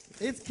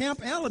It's Camp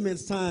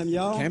Elements time,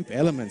 y'all. Camp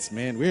Elements,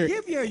 man.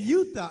 Give your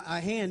youth a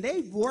hand.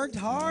 They've worked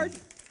hard.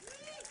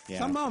 Yeah.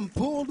 Some of them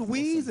pulled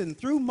weeds and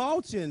threw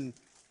mulch and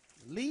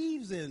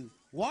leaves and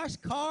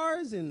washed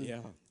cars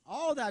and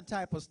all that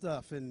type of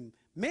stuff. And,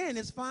 man,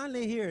 it's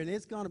finally here, and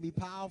it's going to be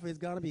powerful. It's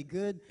going to be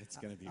good. It's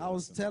going to be I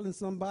was telling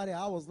somebody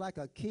I was like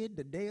a kid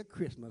the day of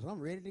Christmas. I'm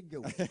ready to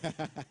go.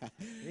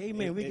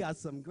 Amen. We got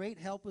some great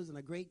helpers and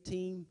a great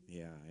team.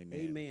 Yeah, amen.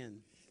 Amen.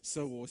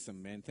 So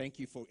awesome, man. Thank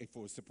you for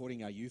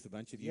supporting our youth. A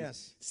bunch of you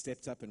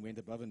stepped up and went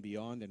above and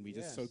beyond, and we're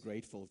just so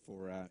grateful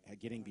for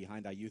getting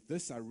behind our youth.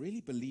 This, I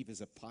really believe,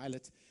 is a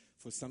pilot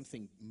for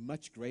something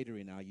much greater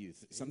in our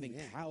youth, something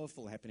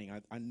powerful happening.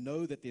 I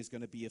know that there's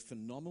going to be a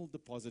phenomenal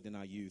deposit in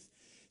our youth.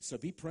 So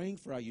be praying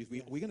for our youth.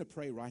 We're going to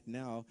pray right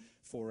now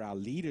for our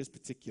leaders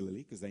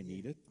particularly, because they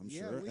need it, I'm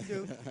sure. Yeah, we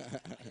do.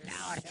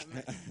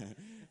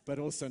 But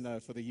also, no,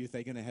 for the youth,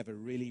 they're going to have a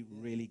really,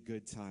 really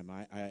good time.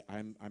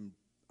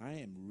 I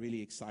am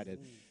really excited.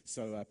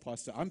 So,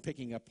 I'm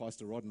picking up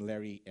Pastor Rod and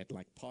Larry at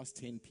like past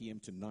 10 p.m.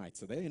 tonight.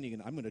 So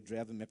I'm going to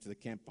drive them up to the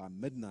camp by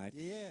midnight.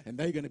 Yeah. And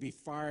they're going to be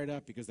fired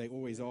up because they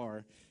always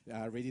are,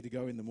 ready to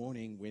go in the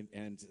morning.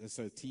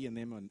 So T and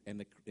them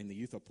and the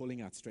youth are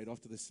pulling out straight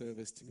after the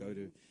service to go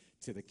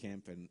to the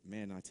camp. And,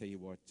 man, I tell you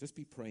what, just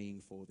be praying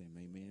for them.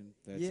 Amen.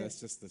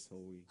 That's just this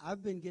whole week.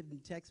 I've been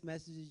getting text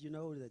messages,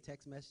 the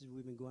text messages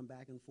we've been going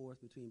back and forth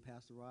between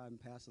Pastor Rod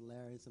and Pastor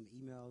Larry, and some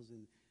emails,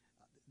 and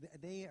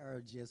they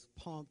are just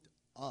pumped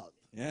up.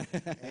 Yeah.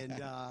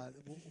 And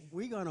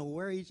we're going to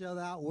wear each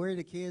other out, wear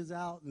the kids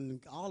out,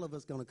 and all of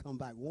us going to come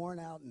back worn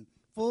out and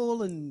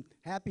full and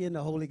happy in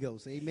the Holy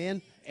Ghost.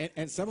 Amen.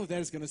 And some of that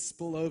is going to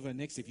spill over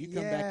next. If you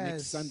come back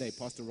next Sunday,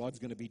 Pastor Rod's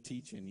going to be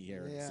teaching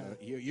here. Yeah. So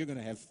you're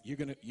going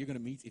to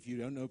meet. If you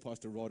don't know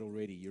Pastor Rod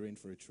already, you're in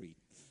for a treat.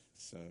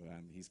 So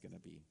he's going to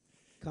be.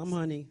 Come,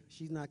 honey.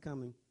 She's not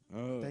coming.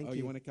 Thank you.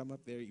 You want to come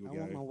up there? I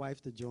want my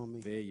wife to join me.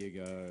 There you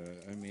go.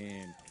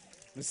 Amen.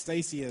 Miss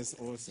Stacy is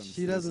awesome.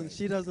 She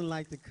doesn't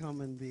like to come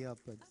and be up,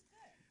 but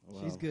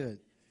she's good.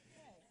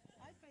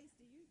 I face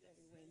the youth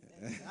every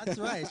Wednesday. That's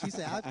right. She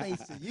said, I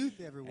face the youth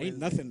every Wednesday. Ain't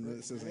nothing,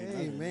 Mrs.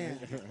 Amen.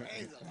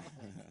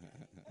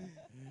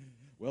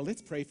 Well,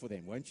 let's pray for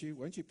them, won't you?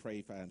 Won't you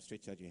pray,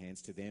 stretch out your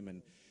hands to them,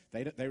 and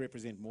they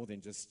represent more than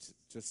just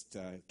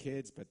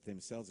kids, but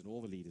themselves and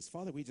all the leaders.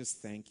 Father, we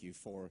just thank you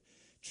for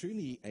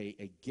truly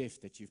a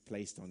gift that you've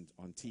placed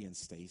on T and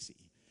Stacy.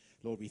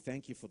 Lord, we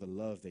thank you for the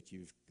love that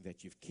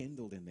you've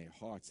kindled in their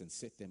hearts and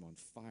set them on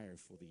fire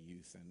for the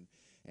youth and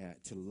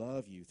to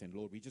love youth. And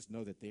Lord, we just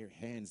know that their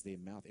hands, their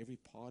mouth, every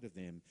part of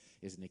them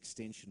is an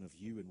extension of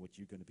you and what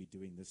you're going to be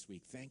doing this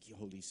week. Thank you,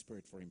 Holy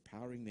Spirit, for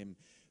empowering them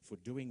for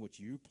doing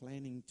what you're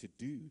planning to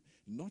do,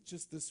 not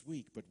just this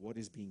week, but what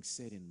is being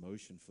set in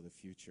motion for the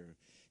future.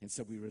 And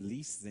so we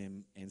release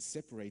them and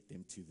separate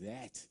them to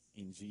that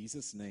in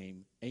Jesus'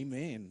 name.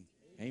 Amen.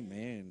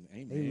 Amen.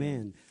 Amen.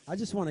 Amen. I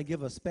just want to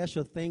give a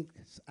special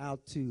thanks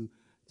out to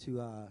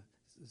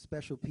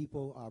special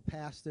people, our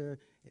pastor,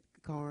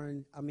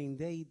 Karen. I mean,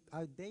 they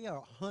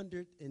are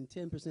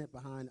 110%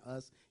 behind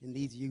us and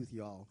these youth,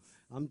 y'all.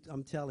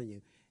 I'm telling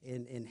you.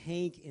 And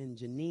Hank and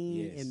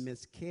Janine and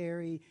Miss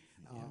Carrie,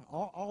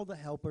 all the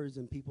helpers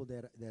and people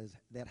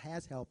that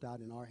has helped out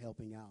and are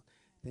helping out.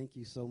 Thank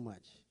you so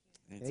much.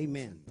 That's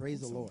Amen. Awesome.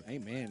 Praise Awesome. the Lord.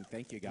 Amen.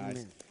 Thank you, guys.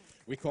 Amen.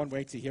 We can't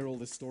wait to hear all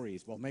the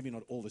stories. Well, maybe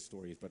not all the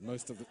stories, but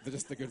most of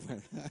just the good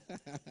ones.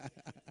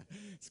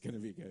 It's going to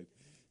be good.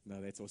 No,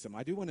 that's awesome.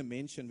 I do want to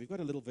mention, we've got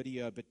a little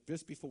video, but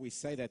just before we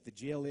say that, the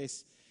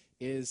GLS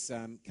is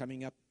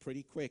coming up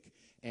pretty quick.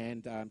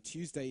 And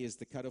Tuesday is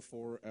the cutoff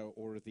for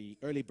or the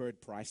early bird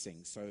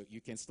pricing. So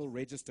you can still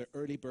register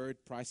early bird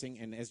pricing.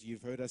 And as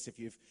you've heard us, if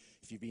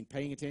you've been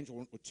paying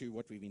attention to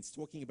what we've been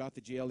talking about,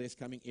 the GLS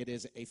coming, it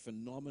is a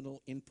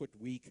phenomenal input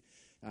week.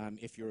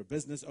 If you're a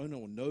business owner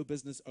or no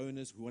business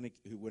owners who want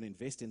to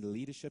invest in the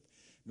leadership,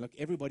 look,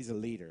 everybody's a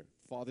leader.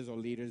 Fathers are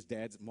leaders,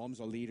 dads, moms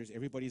are leaders.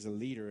 Everybody's a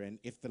leader. And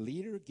if the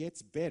leader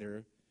gets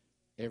better,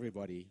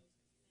 everybody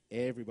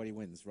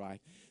wins,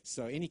 right?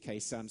 So any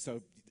case,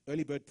 so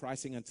early bird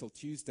pricing until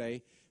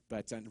Tuesday,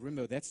 but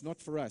remember, that's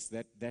not for us.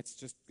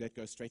 That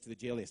goes straight to the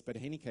GLS. But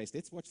in any case,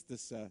 let's watch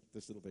this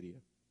little video.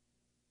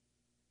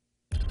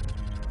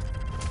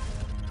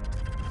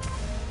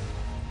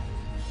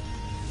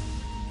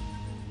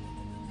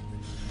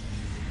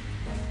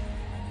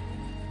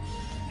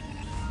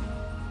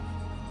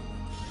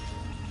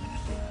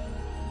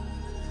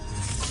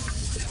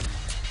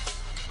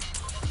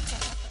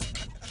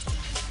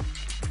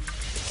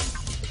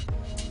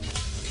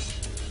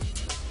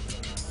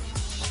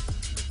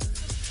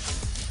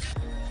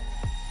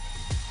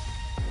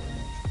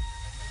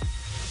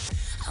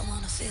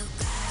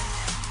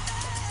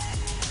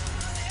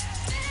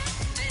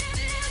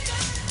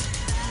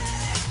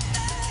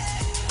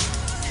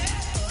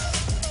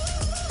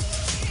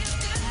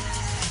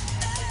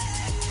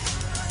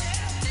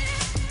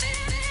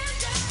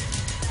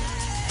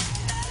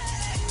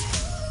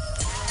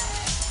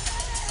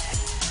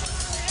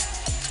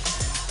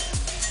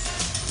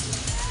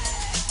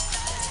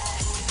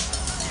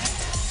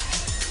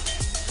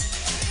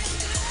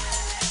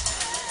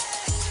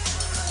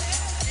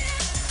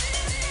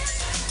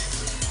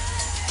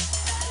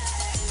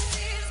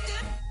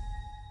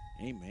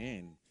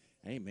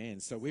 Amen.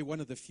 So we're one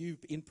of the few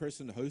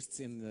in-person hosts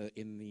in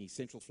the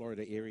Central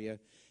Florida area,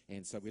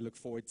 and so we look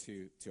forward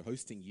to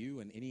hosting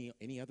you and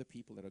any other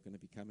people that are going to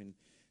be coming.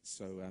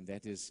 So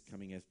that is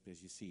coming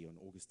as you see on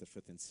August the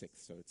 5th and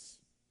 6th. So it's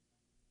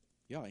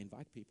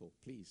invite people,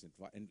 please,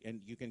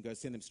 and you can go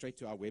send them straight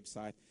to our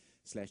website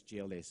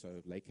 /GLS,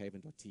 so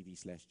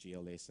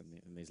lakehaven.tv/GLS,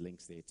 and there's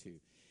links there too.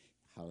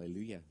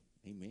 Hallelujah.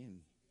 Amen.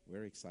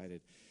 We're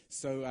excited.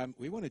 So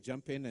we want to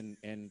jump in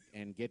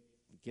and get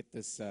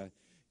this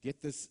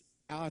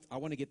out. I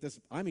want to get this.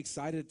 I'm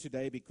excited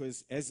today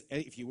because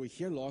if you were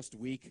here last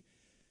week,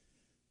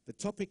 the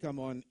topic I'm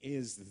on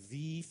is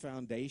the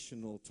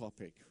foundational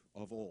topic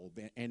of all.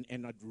 And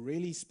I'd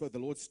really the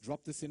Lord's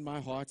dropped this in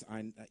my heart.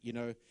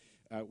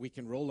 We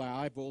can roll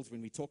our eyeballs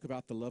when we talk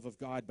about the love of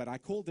God, but I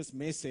call this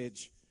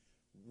message,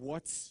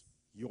 "What's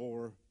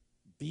your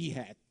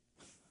B.H.A.T?"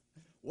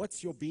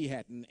 What's your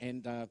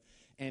B.H.A.T?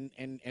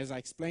 And as I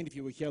explained, if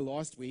you were here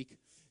last week,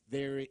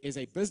 there is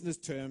a business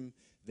term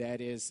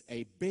that is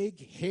a big,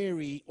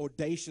 hairy,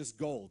 audacious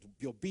goal,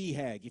 your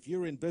BHAG. If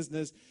you're in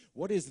business,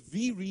 what is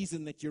the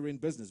reason that you're in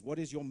business? What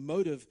is your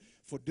motive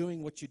for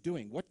doing what you're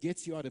doing? What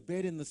gets you out of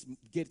bed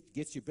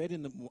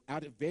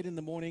out of bed in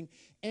the morning,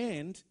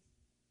 and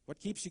what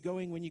keeps you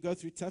going when you go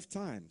through tough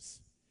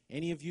times?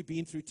 Any of you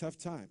been through tough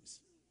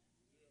times?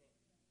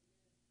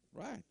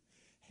 Right.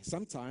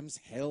 Sometimes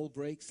hell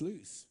breaks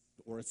loose.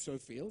 Or it so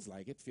feels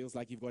like. It feels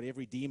like you've got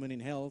every demon in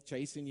hell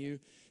chasing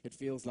you. It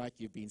feels like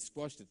you've been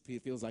squashed. It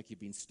feels like you've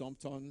been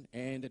stomped on.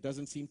 And it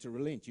doesn't seem to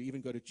relent. You even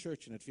go to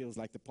church and it feels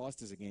like the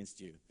pastor's against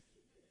you.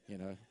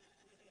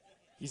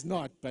 He's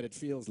not, but it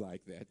feels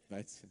like that.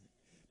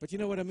 But you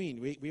know what I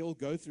mean? We all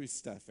go through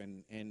stuff. There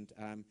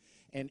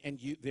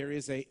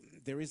is a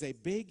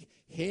big,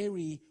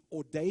 hairy,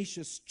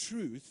 audacious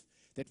truth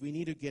that we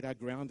need to get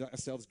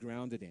ourselves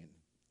grounded in.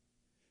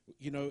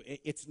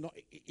 It's not.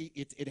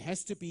 It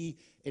has to be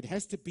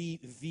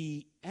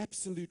the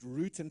absolute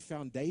root and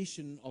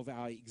foundation of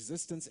our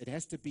existence. It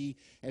has to be,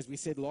 as we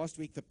said last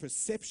week, the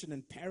perception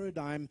and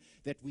paradigm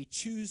that we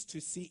choose to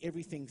see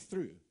everything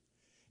through.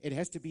 It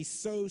has to be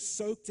so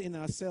soaked in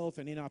ourselves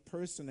and in our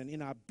person and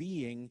in our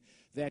being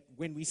that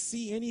when we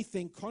see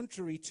anything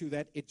contrary to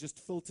that, it just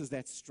filters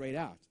that straight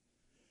out.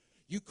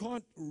 You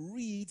can't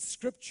read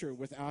Scripture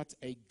without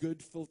a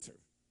good filter.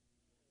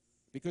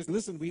 Because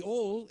listen, we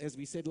all, as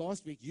we said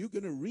last week, you're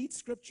going to read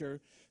Scripture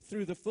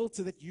through the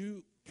filter that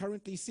you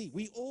currently see.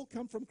 We all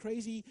come from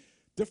crazy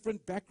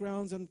different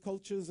backgrounds and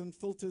cultures and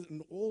filters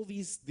and all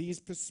these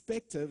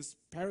perspectives,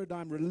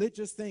 paradigm,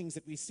 religious things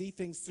that we see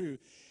things through.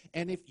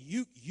 And if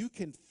you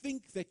can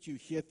think that you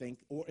hear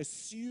things or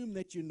assume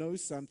that you know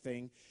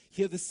something,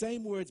 hear the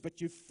same words, but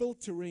you're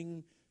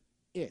filtering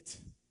it.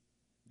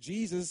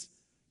 Jesus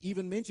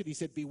even mentioned, he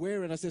said,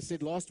 beware, and as I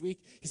said last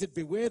week, he said,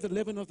 beware the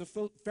leaven of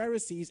the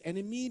Pharisees, and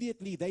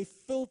immediately they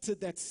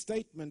filtered that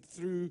statement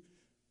through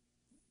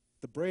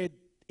the bread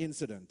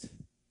incident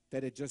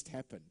that had just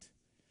happened.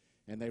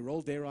 And they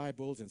rolled their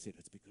eyeballs and said,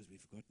 it's because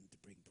we've forgotten to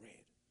bring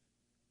bread.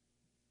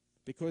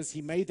 Because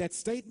he made that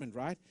statement,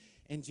 right?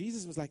 And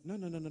Jesus was like, no,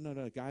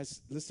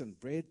 guys, listen,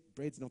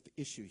 bread's not the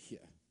issue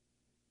here.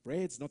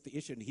 Bread's not the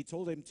issue. And he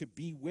told them to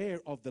beware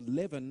of the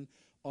leaven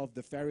of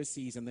the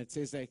Pharisees. And it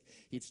says that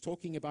he's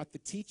talking about the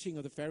teaching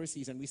of the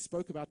Pharisees. And we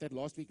spoke about that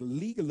last week,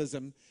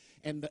 legalism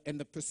and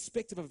the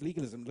perspective of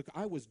legalism. Look,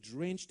 I was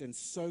drenched and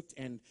soaked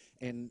and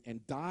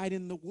dyed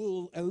in the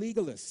wool a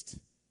legalist.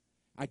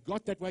 I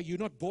got that way. You're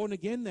not born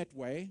again that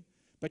way,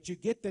 but you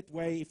get that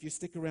way if you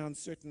stick around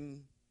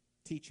certain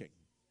teaching.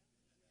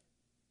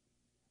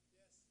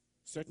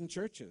 Certain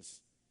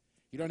churches.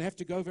 You don't have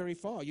to go very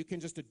far. You can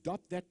just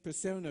adopt that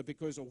persona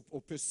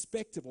or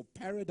perspective or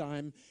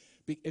paradigm.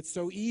 It's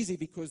so easy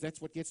because that's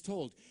what gets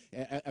told.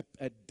 A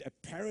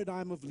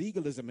paradigm of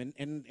legalism.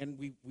 And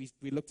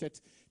we looked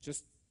at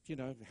just,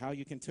 how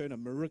you can turn a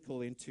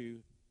miracle into,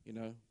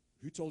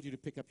 who told you to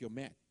pick up your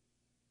mat?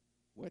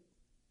 What?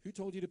 Who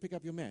told you to pick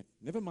up your mat?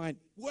 Never mind.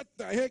 What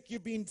the heck?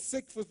 You've been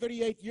sick for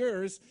 38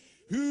 years.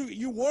 Who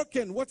you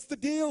working? What's the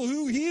deal?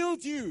 Who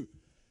healed you?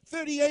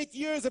 38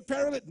 years of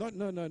paralysis.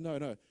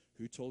 No.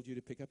 Who told you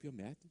to pick up your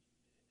mat?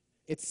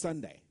 It's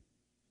Sunday.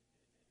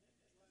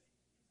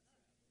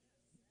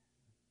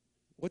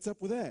 What's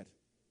up with that?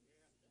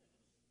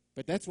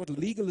 But that's what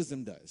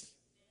legalism does.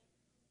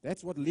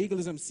 That's what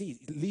legalism sees.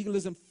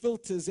 Legalism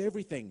filters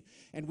everything.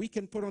 And we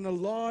can put on a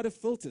lot of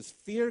filters.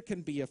 Fear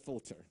can be a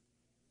filter.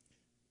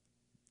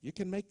 You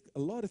can make a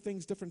lot of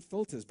things different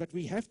filters, but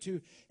we have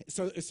to.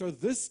 So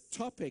this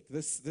topic,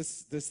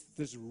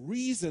 this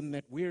reason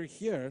that we're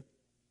here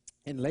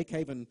in Lake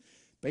Haven,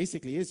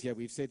 basically is here.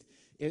 We've said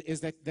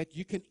is that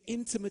you can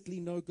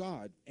intimately know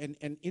God and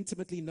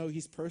intimately know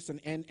His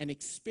person and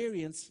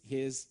experience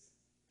His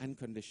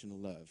unconditional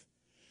love.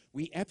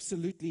 We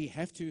absolutely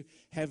have to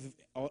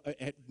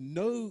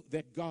know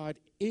that God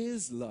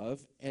is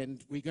love,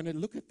 and we're going to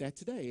look at that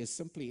today. Is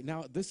simply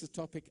now this is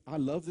topic. I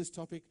love this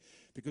topic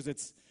because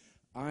it's.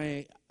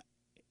 I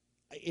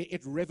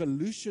it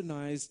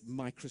revolutionized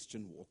my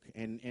Christian walk,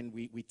 and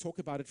we talk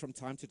about it from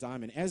time to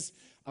time. And as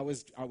I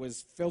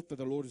was felt that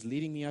the Lord is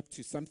leading me up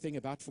to something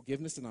about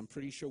forgiveness, and I'm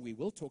pretty sure we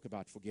will talk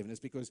about forgiveness,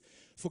 because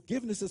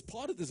forgiveness is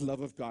part of this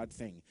love of God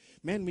thing.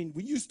 Man,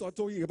 when you start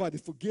talking about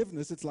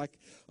forgiveness, it's like,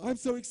 I'm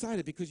so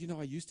excited, because,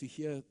 I used to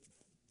hear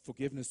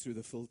forgiveness through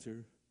the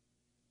filter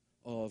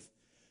of,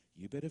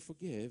 you better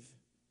forgive,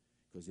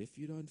 because if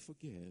you don't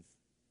forgive,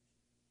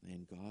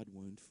 then God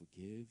won't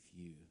forgive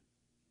you.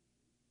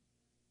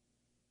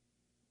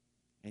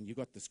 And you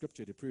got the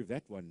scripture to prove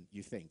that one,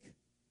 you think.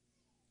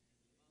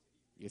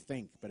 You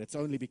think, but it's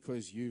only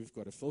because you've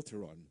got a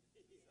filter on.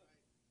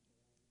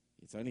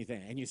 It's only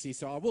that. And you see,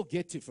 so I will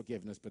get to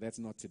forgiveness, but that's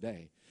not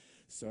today.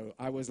 So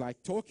I was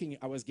like talking,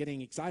 I was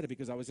getting excited,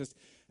 because I was just,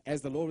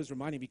 as the Lord was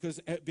reminding,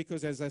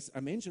 because as I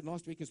mentioned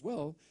last week as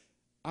well,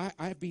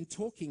 I've been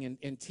talking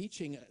and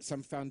teaching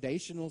some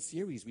foundational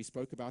series. We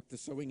spoke about the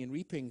sowing and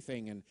reaping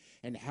thing,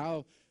 and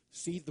how,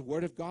 see, the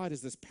Word of God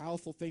is this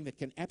powerful thing that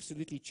can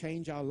absolutely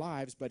change our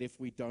lives, but if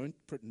we don't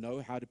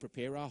know how to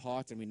prepare our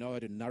heart, and we know how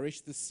to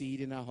nourish the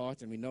seed in our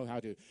heart, and we know how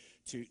to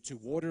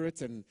water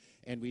it, and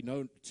we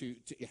know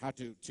how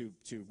to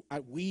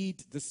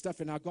weed the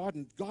stuff in our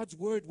garden, God's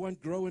Word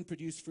won't grow and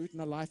produce fruit in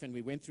our life. And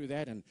we went through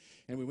that, and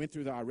we went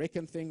through the I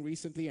reckon thing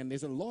recently, and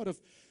there's a lot of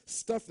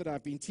stuff that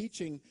I've been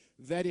teaching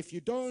that if you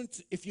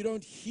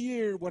don't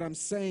hear what I'm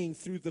saying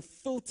through the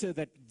filter,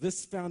 that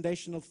this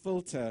foundational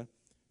filter,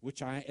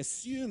 which I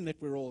assume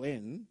that we're all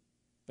in,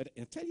 but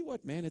I'll tell you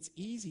what, man, it's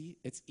easy.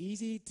 It's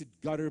easy to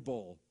gutter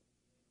bowl.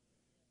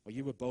 Are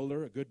you a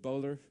bowler, a good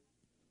bowler?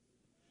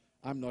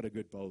 I'm not a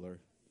good bowler.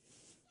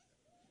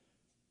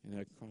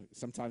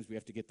 Sometimes we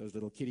have to get those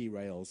little kiddie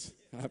rails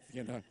up,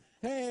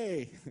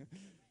 Hey!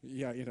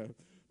 Yeah,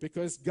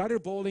 because gutter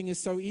bowling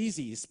is so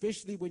easy,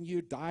 especially when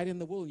you died in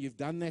the wool. You've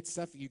done that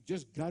stuff. You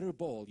just gutter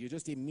bowl. You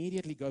just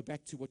immediately go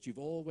back to what you've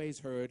always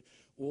heard,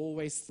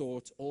 always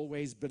thought,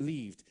 always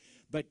believed.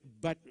 But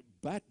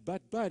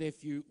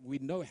if we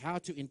know how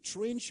to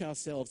entrench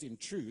ourselves in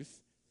truth,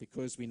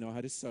 because we know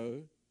how to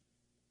sow,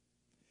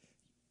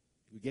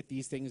 we get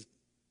these things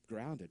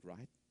grounded,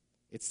 right?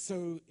 It's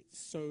so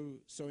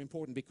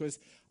important, because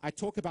I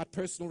talk about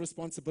personal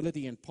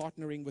responsibility and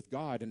partnering with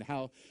God, and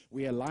how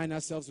we align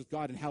ourselves with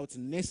God, and how it's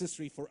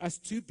necessary for us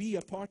to be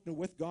a partner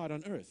with God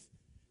on earth.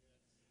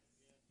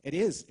 It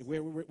is.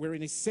 We're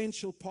an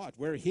essential part.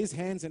 We're His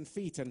hands and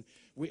feet, and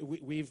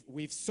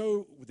we've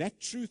so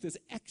that truth is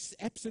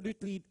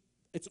absolutely.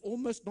 It's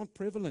almost not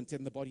prevalent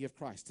in the body of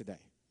Christ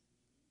today.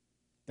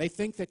 They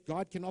think that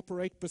God can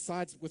operate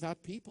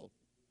without people.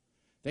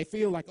 They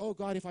feel like, oh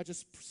God, if I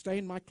just stay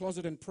in my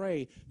closet and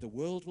pray, the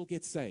world will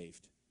get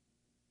saved.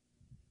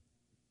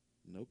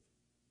 Nope.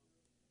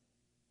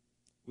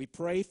 We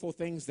pray for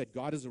things that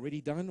God has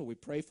already done, or we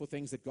pray for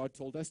things that God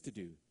told us to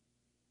do.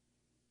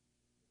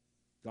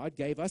 God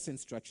gave us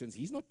instructions.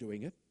 He's not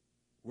doing it.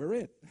 We're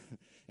it.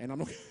 And I'm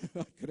not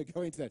going to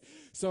go into that.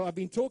 So I've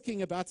been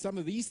talking about some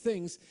of these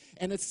things,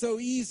 and it's so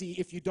easy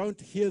if you don't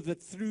hear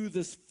that through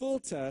this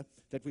filter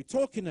that we're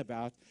talking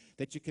about,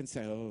 that you can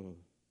say, oh,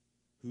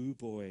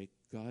 boy,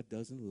 God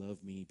doesn't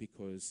love me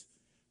because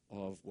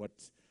of what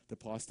the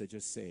pastor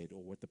just said,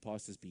 or what the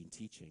pastor's been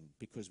teaching,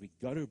 because we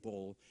gutter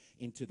ball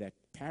into that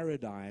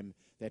paradigm,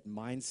 that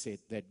mindset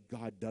that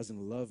God doesn't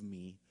love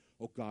me,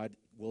 or God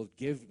will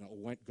give,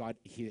 or what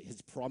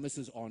His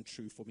promises aren't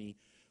true for me,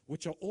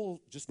 which are all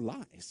just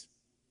lies.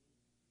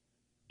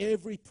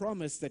 Every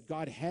promise that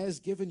God has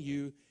given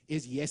you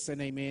is yes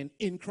and amen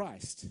in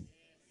Christ.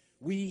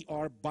 We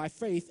are by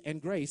faith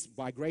and grace,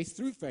 by grace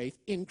through faith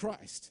in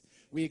Christ.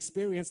 We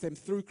experience them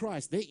through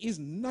Christ. There is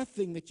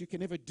nothing that you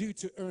can ever do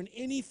to earn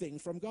anything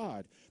from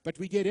God. But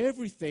we get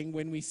everything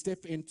when we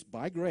step in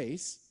by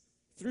grace,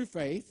 through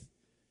faith,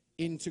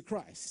 into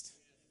Christ.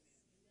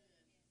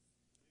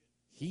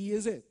 He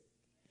is it.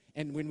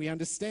 And when we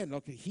understand,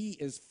 okay, He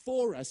is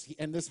for us,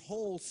 and this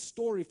whole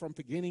story from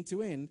beginning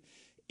to end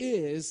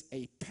is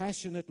a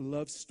passionate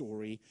love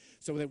story,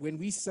 so that when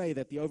we say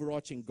that the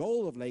overarching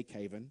goal of Lake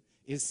Haven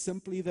is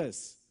simply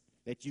this,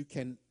 that you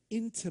can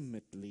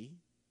intimately,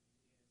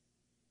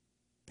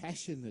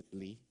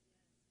 passionately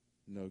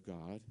know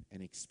God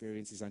and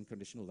experience His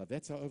unconditional love.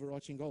 That's our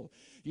overarching goal.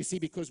 You see,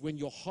 because when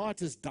your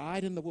heart has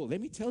died in the will, let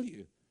me tell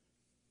you,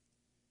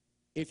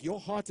 if your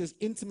heart is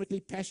intimately,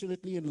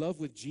 passionately in love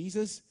with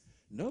Jesus,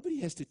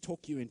 nobody has to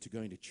talk you into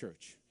going to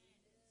church.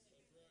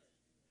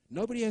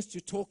 Nobody has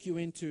to talk you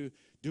into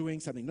doing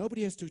something.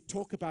 Nobody has to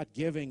talk about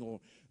giving, or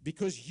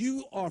because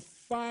you are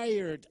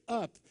fired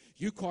up.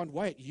 You can't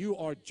wait. You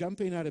are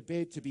jumping out of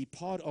bed to be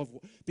part of,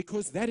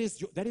 because that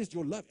is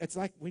your love. It's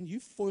like when you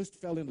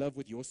first fell in love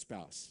with your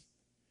spouse.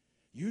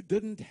 You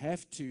didn't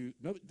have to,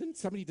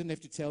 somebody didn't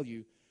have to tell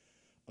you,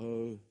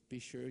 oh, be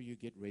sure you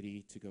get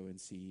ready to go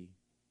and see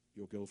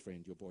your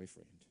girlfriend, your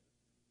boyfriend.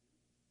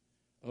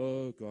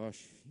 Oh gosh,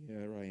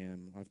 here I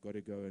am. I've got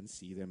to go and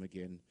see them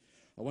again.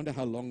 I wonder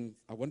how long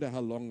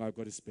I've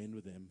got to spend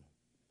with them.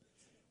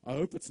 I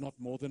hope it's not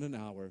more than an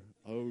hour.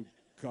 Oh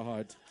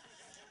God.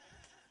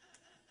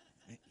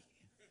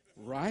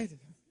 Right?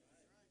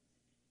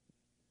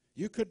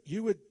 You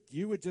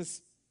would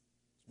just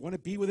want to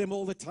be with them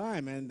all the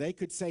time, and they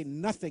could say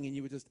nothing, and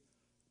you would just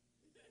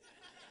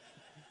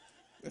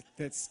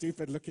that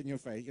stupid look in your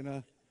face,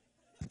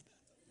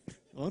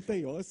 Aren't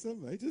they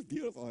awesome? They're just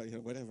beautiful,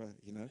 whatever,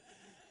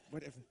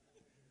 whatever.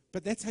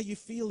 But that's how you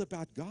feel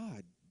about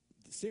God.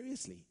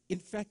 Seriously. In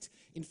fact,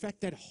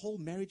 that whole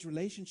marriage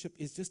relationship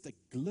is just a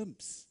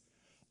glimpse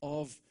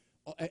of,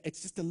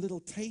 it's just a little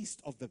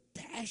taste of the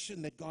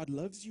passion that God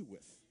loves you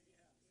with.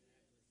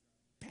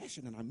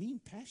 Passion, and I mean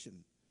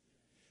passion.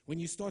 When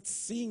you start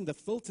seeing the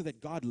filter that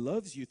God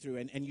loves you through,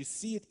 and you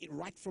see it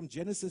right from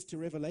Genesis to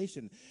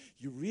Revelation,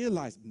 you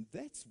realize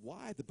that's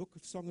why the book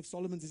of Song of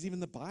Solomon is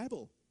even the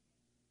Bible.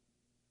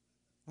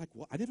 Like,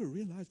 well, I never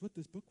realized what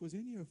this book was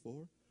in here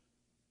for.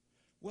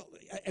 Well,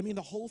 I mean,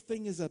 the whole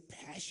thing is a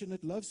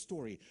passionate love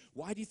story.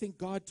 Why do you think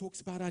God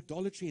talks about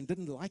idolatry and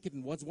didn't like it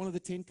and was one of the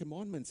 10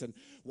 Commandments? And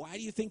why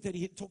do you think that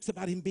he talks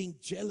about him being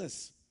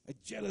jealous, a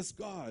jealous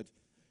God?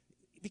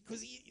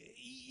 Because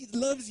he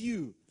loves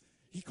you.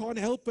 He can't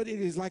help it. It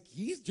is like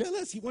he's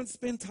jealous. He wants to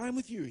spend time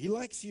with you. He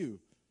likes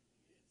you.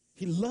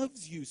 He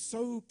loves you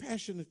so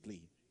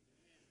passionately.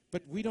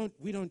 But we don't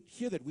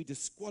hear that. We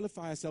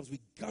disqualify ourselves. We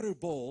gutter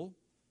ball,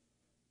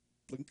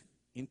 blink,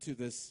 into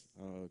this,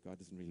 oh, God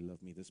doesn't really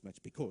love me this much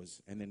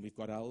because, and then we've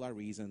got all our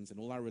reasons and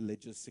all our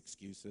religious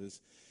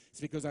excuses.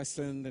 It's because I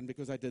sinned and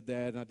because I did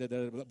that and I did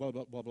that, blah,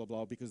 blah, blah, blah,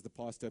 blah, because the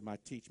pastor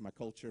might teach, my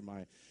culture,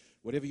 my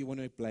whatever you want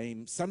to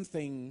blame.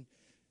 Something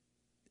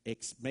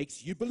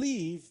makes you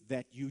believe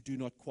that you do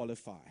not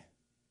qualify.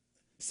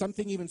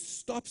 Something even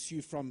stops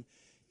you from,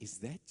 is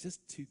that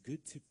just too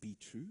good to be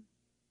true?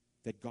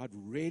 That God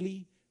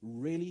really,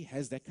 really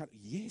has that kind of,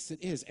 yes,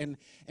 it is. And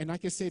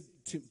like I said,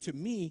 to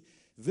me,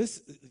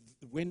 this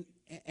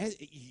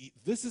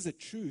is a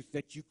truth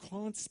that you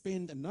can't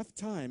spend enough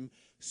time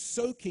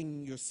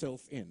soaking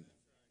yourself in.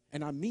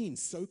 And I mean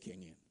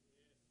soaking in.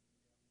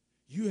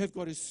 You have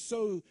got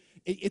to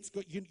it's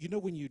got,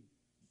 when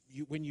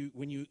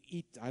you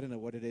eat, I don't know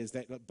what it is,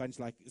 that bunch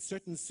like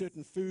certain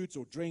foods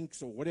or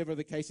drinks or whatever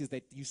the case is,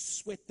 that you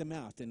sweat them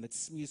out and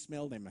you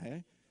smell them,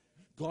 hey?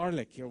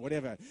 Garlic or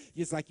whatever.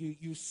 It's like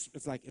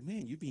it's like,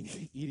 man, you've been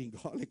eating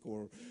garlic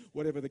or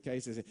whatever the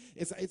case is.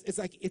 It's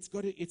like it's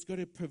got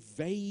to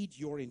pervade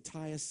your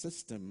entire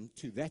system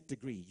to that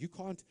degree. You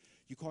can't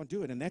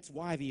do it, and that's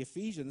why the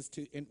Ephesians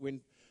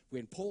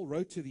when Paul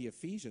wrote to the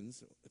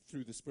Ephesians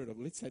through the Spirit of,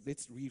 let's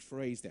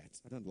rephrase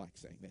that. I don't like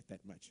saying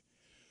that much.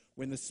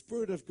 When the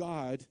Spirit of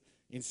God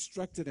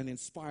instructed and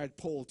inspired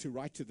Paul to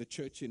write to the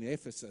church in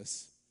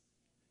Ephesus.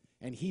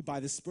 And he, by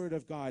the Spirit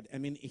of God, I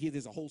mean,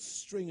 there's a whole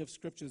string of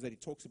scriptures that he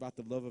talks about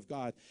the love of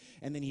God.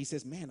 And then he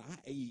says, man,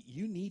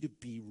 you need to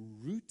be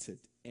rooted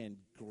and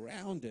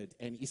grounded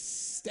and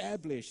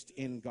established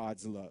in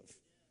God's love.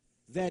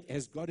 That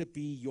has got to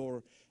be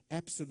your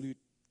absolute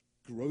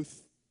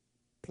growth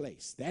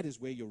place. That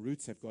is where your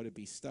roots have got to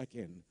be stuck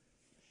in.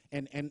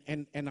 And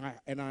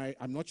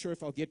I'm not sure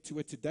if I'll get to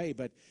it today,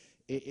 but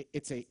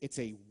it's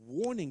a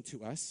warning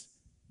to us.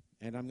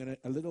 And I'm going to,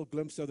 a little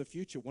glimpse of the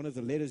future. One of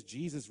the letters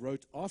Jesus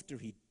wrote after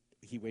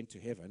he went to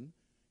heaven,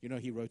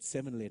 he wrote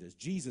 7 letters.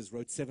 Jesus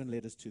wrote 7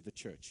 letters to the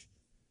church.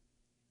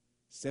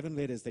 7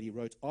 letters that he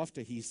wrote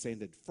after he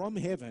ascended. From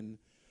heaven,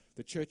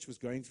 the church was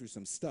going through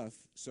some stuff.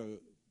 So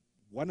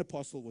one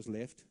apostle was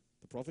left,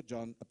 the prophet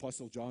John,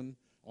 Apostle John,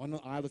 on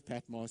the Isle of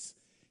Patmos,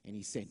 and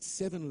he sent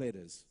 7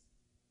 letters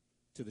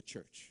to the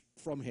church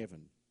from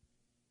heaven.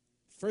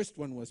 First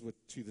one was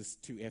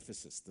to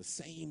Ephesus, the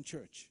same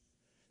church.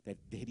 That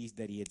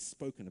he had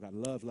spoken about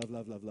love.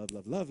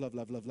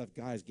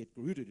 Guys, get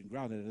rooted and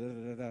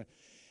grounded.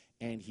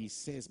 And he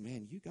says,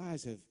 man, you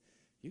guys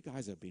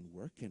have been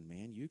working,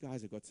 man. You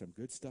guys have got some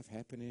good stuff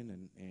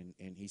happening.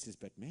 And he says,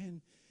 but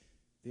man,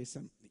 there's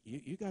some.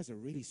 You guys are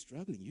really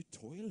struggling. You're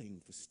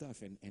toiling for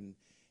stuff. And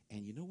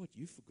you know what?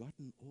 You've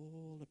forgotten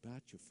all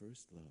about your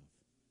first love.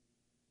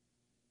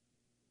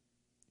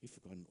 You've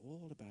forgotten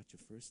all about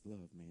your first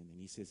love, man. And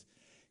he says,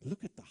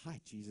 look at the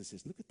height. Jesus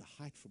says, look at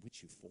the height from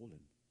which you've fallen.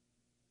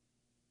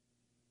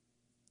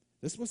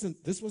 This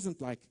wasn't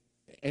like,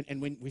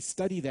 and when we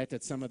study that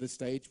at some other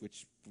stage,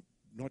 which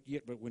not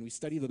yet, but when we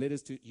study the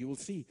letters you will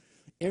see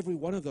every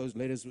one of those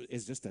letters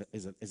is just a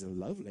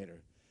love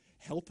letter,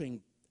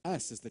 helping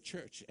us as the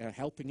church,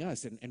 helping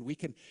us, and we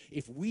can,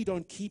 if we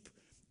don't keep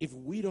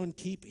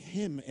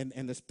him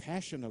and this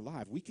passion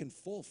alive, we can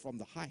fall from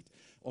the height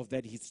of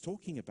that he's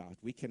talking about.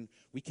 We can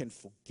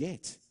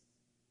forget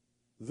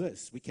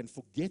this. We can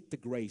forget the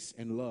grace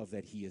and love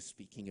that he is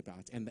speaking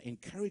about. And the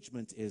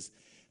encouragement is,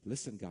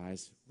 listen,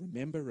 guys,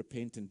 remember,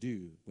 repent, and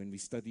do. When we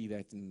study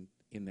that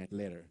in that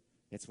letter,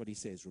 that's what he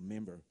says.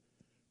 Remember,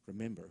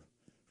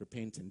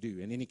 repent, and do.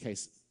 In any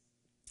case,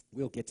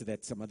 we'll get to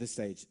that some other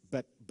stage.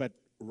 But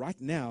right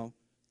now,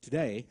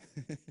 today,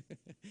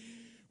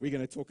 we're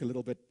going to talk a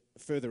little bit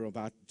further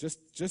about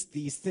just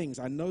these things.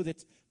 I know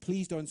that,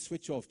 please don't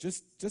switch off.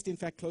 Just in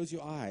fact, close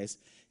your eyes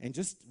and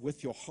just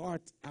with your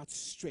heart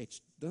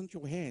outstretched, don't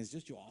your hands,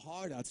 just your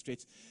heart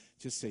outstretched,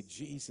 just say,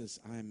 Jesus,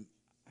 I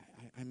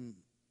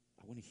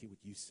want to hear what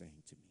you're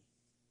saying to me.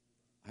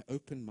 I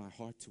open my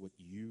heart to what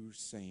you're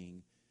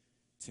saying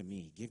to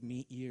me. Give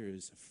me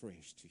ears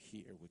afresh to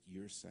hear what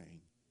you're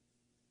saying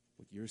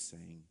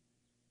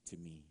to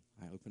me.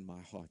 I open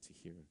my heart to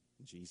hear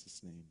in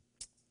Jesus' name.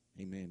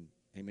 Amen.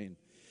 Amen.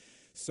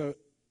 So,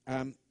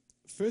 1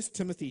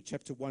 Timothy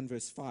chapter 1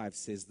 verse 5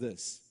 says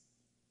this: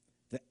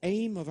 the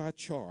aim of our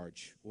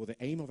charge, or the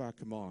aim of our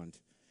command,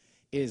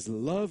 is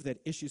love that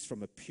issues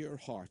from a pure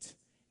heart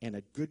and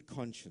a good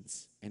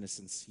conscience and a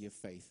sincere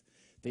faith.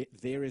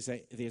 There's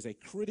a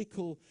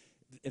critical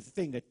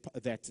thing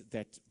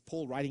that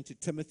Paul, writing to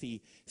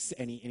Timothy,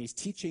 and he's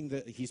teaching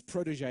his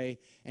protege,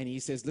 and he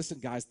says, listen,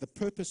 guys, the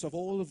purpose of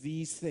all of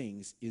these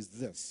things is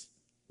this: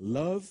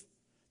 love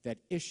that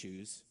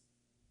issues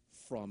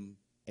from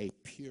a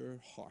pure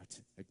heart,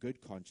 a good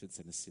conscience,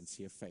 and a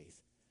sincere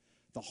faith.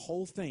 The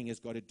whole thing has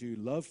got to do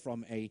love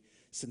from a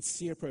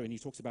sincere prayer, and he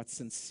talks about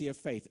sincere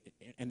faith,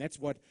 and that's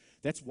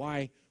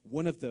why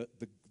one of the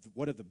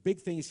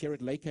big things here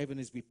at Lake Haven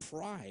is we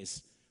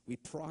prize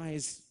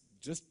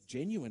just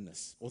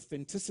genuineness,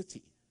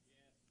 authenticity,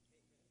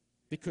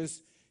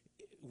 because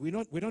we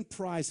don't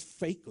prize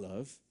fake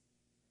love.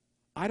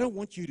 I don't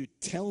want you to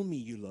tell me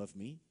you love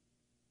me.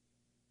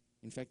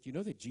 In fact, you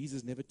know that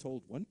Jesus never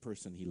told one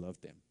person he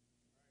loved them.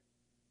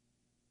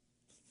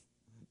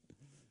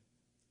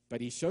 But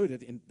he showed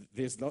it, and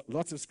there's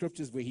lots of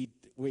scriptures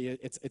where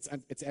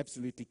it's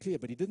absolutely clear.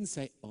 But he didn't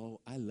say, "Oh,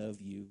 I love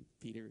you,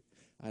 Peter.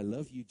 I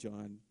love you,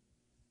 John."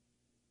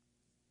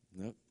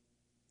 No.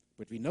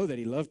 But we know that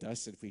he loved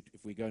us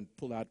if we go and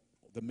pull out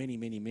the many,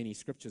 many, many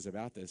scriptures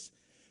about this.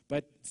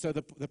 But so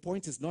the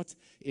point is not,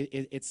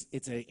 it's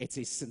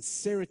a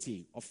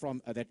sincerity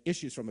that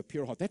issues from a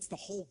pure heart. That's the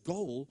whole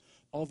goal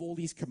of all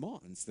these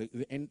commands.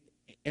 I'm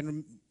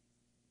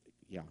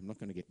not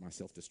going to get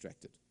myself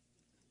distracted.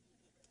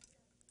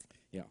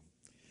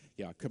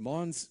 Yeah.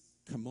 Commands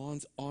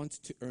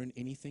aren't to earn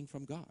anything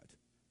from God.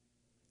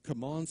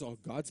 Commands are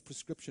God's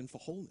prescription for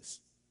wholeness.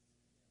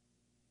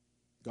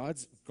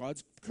 God's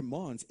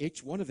commands,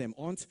 each one of them,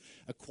 aren't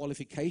a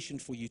qualification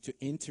for you to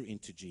enter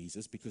into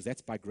Jesus, because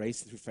that's by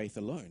grace through faith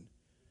alone.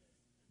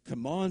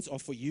 Commands are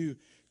for you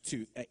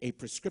to a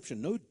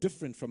prescription, no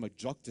different from a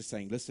doctor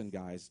saying, listen,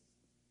 guys,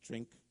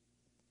 drink,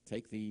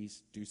 take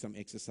these, do some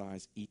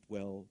exercise, eat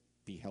well,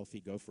 be healthy,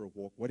 go for a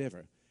walk,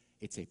 whatever.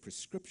 It's a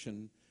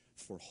prescription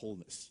for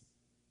wholeness.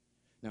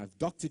 Now,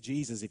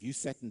 if you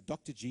sat in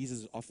Dr.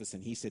 Jesus' office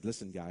and he said,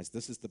 listen, guys,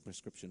 this is the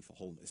prescription for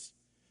wholeness.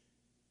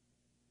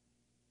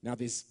 Now,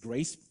 there's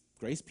grace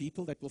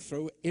people that will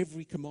throw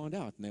every command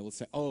out, and they will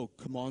say, oh,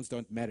 commands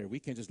don't matter. We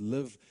can just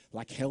live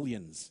like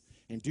hellions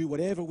and do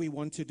whatever we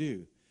want to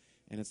do.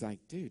 And it's like,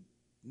 dude,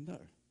 no,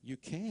 you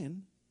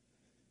can.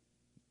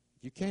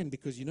 You can,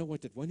 because you know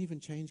what? It won't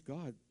even change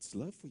God's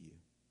love for you.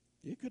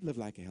 You could live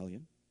like a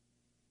hellion.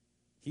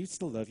 He'd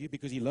still love you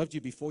because he loved you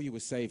before you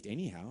were saved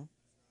anyhow.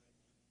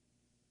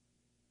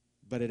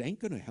 But it ain't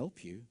going to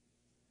help you.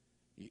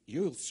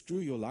 You'll screw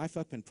your life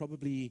up and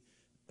probably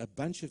a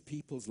bunch of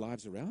people's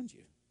lives around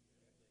you.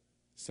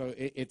 So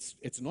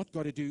it's not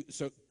got to do.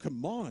 So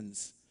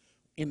commands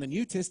in the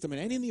New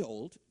Testament and in the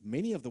Old,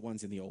 many of the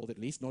ones in the Old, at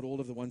least not all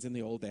of the ones in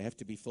the Old, they have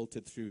to be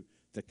filtered through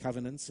the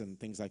covenants and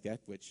things like that.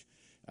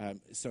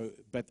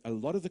 But a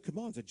lot of the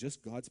commands are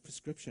just God's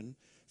prescription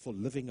for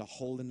living a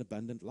whole and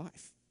abundant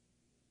life.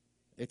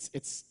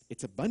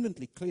 It's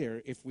abundantly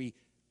clear if we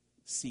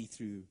see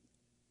through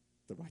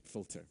the right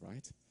filter,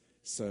 right?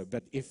 So,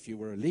 but if you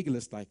were a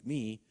legalist like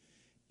me,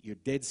 you're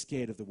dead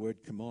scared of the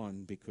word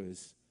command,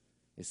 because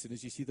as soon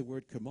as you see the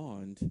word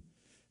command,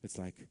 it's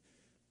like,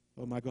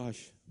 oh my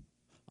gosh,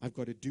 I've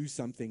got to do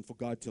something for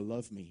God to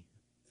love me.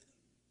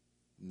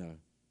 No,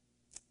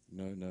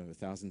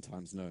 1,000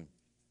 times no.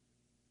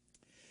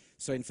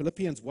 So in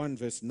Philippians 1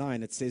 verse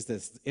 9, it says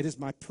this: it is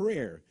my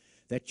prayer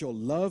that your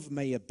love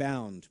may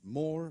abound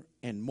more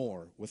and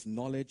more with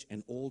knowledge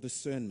and all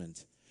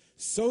discernment,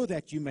 so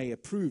that you may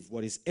approve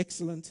what is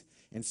excellent,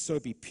 and so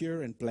be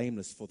pure and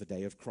blameless for the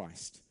day of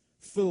Christ,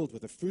 filled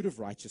with the fruit of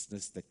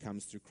righteousness that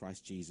comes through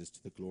Christ Jesus,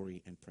 to the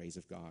glory and praise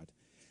of God.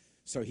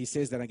 So he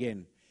says that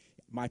again,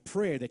 my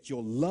prayer that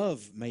your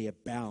love may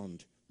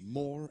abound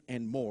more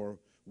and more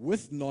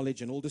with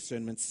knowledge and all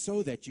discernment,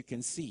 so that you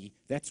can see,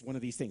 that's one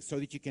of these things, so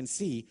that you can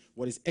see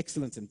what is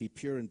excellent and be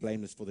pure and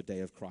blameless for the day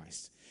of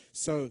Christ.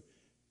 So,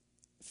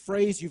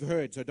 phrase you've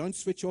heard, so don't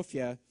switch off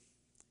here.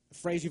 A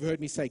phrase you've heard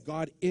me say,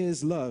 God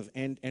is love,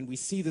 and we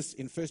see this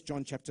in 1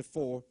 John chapter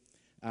 4,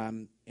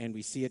 and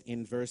we see it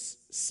in verse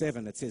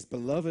 7. It says,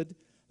 beloved,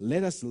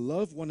 let us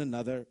love one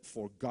another,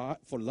 for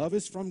love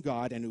is from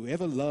God, and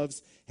whoever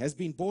loves has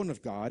been born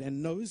of God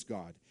and knows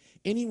God.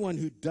 Anyone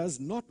who does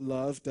not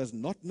love does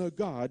not know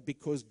God,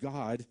 because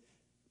God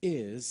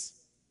is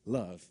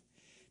love.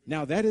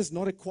 Now, that is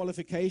not a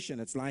qualification.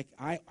 It's like,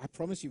 I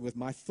promise you, with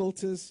my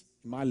filters,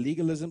 my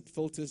legalism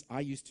filters,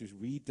 I used to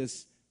read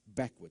this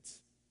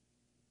backwards.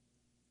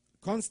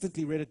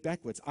 Constantly read it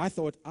backwards. I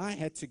thought I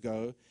had to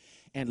go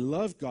and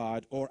love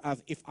God,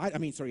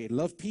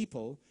 love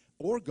people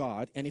or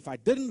God, and if I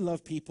didn't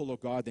love people or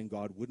God, then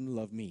God wouldn't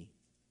love me.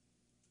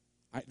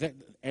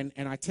 And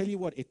I tell you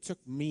what, it took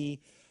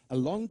me a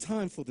long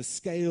time for the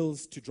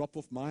scales to drop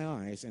off my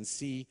eyes and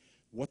see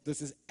what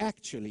this is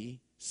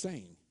actually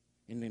saying.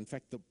 And in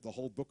fact, the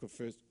whole book of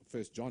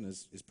First John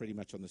is pretty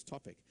much on this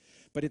topic.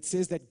 But it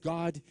says that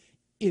God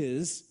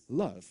is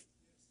love.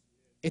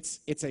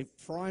 It's a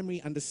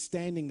primary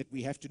understanding that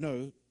we have to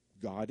know.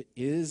 God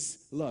is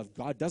love.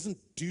 God doesn't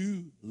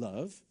do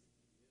love.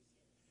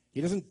 He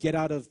doesn't get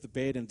out of the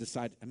bed and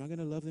decide, am I going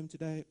to love them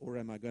today, or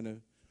am I going to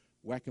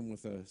whack him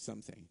with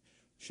something?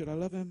 Should I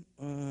love him?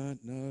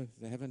 No,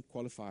 they haven't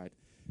qualified.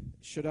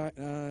 Should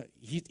I?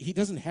 He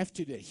doesn't have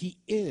to do it. He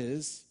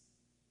is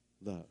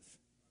love.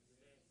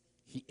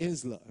 He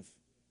is love.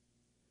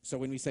 So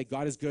when we say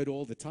God is good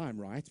all the time,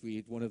 right?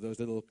 One of those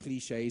little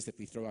cliches that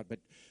we throw out.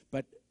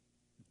 But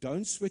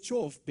don't switch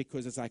off,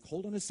 because it's like,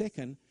 hold on a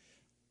second.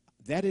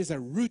 That is a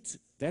root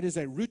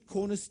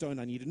cornerstone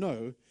I need to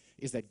know,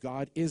 is that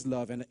God is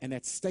love. And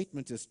that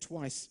statement is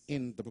twice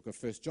in the book of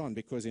 1 John,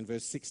 because in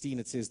verse 16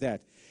 it says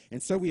that.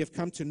 And so we have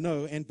come to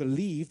know and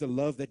believe the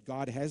love that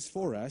God has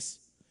for us.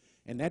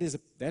 And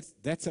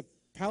that's a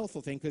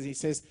powerful thing, because he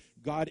says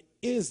God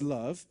is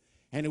love.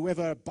 And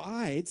whoever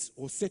abides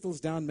or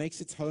settles down,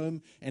 makes its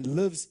home, and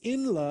lives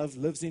in love,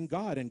 lives in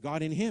God, and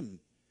God in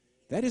him.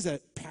 That is a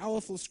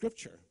powerful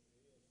scripture.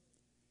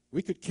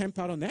 We could camp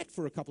out on that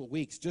for a couple of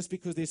weeks, just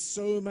because there's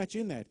so much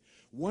in that.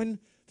 One,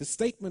 the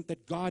statement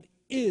that God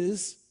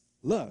is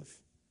love,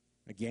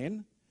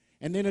 again.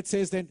 And then it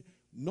says that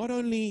not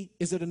only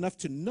is it enough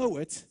to know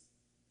it,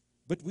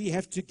 but we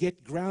have to get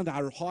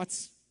our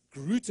hearts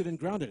rooted and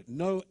grounded.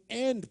 Know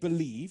and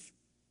believe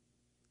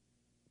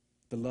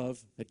the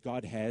love that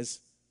God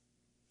has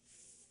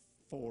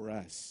for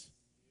us.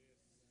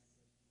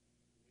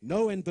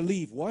 Know and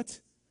believe what?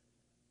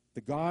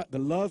 The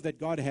love that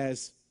God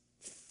has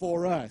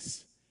for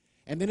us.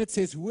 And then it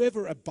says,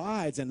 whoever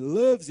abides and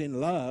lives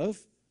in love,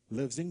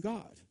 lives in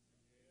God.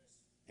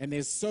 And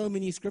there's so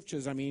many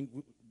scriptures,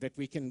 that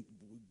we can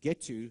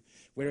get to,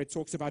 where it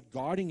talks about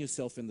guarding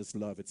yourself in this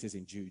love. It says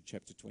in Jude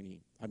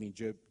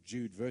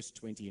Jude verse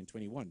 20 and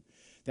 21.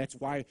 That's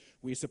why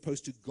we're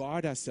supposed to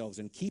guard ourselves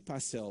and keep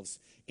ourselves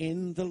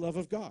in the love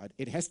of God.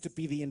 It has to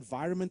be the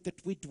environment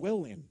that we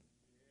dwell in.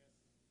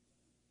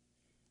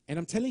 And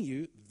I'm telling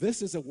you,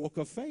 this is a walk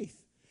of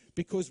faith.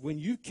 Because when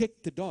you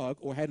kicked the dog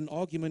or had an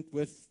argument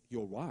with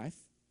your wife,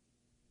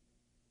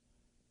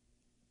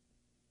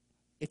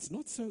 it's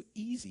not so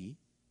easy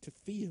to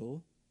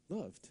feel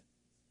loved.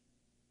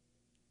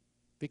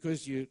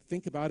 Because you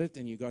think about it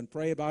and you go and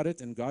pray about it,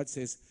 and God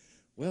says,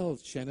 well,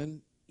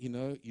 Shannon,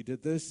 you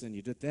did this and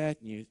you did that,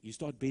 and you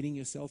start beating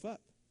yourself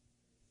up.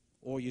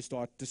 Or you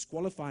start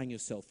disqualifying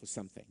yourself for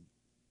something.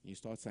 You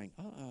start saying,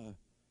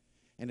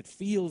 and it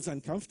feels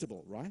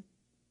uncomfortable, right?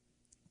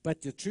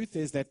 But the truth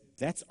is that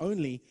that's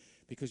only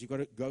because you've got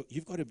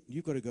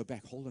to go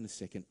back. Hold on a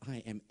second. I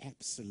am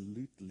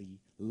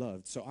absolutely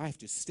loved. So I have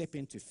to step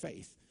into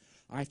faith.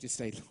 I have to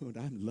say, Lord,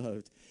 I'm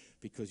loved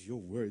because your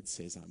word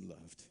says I'm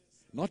loved.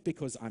 Not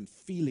because I'm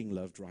feeling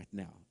loved right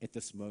now at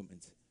this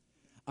moment.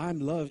 I'm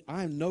loved.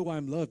 I know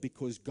I'm loved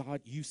because,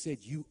 God, you said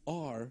you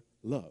are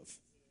love.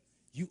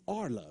 You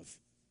are love.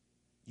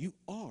 You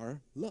are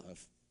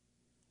love.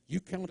 You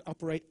cannot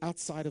operate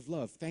outside of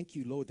love. Thank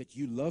you, Lord, that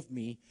you love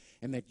me,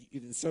 and that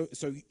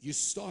so you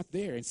start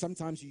there. And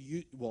sometimes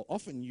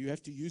often you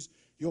have to use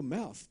your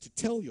mouth to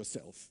tell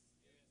yourself.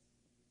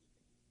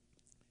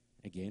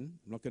 Again,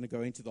 I'm not going to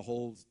go into the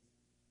whole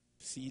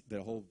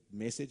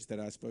message that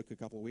I spoke a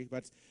couple of weeks,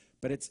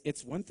 but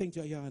it's one thing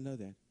to, I know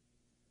that.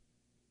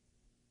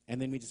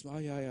 And then we just, I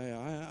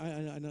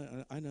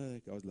know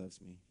that God loves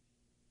me.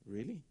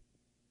 Really?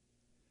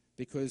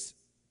 Because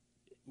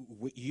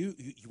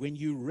when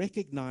you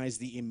recognize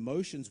the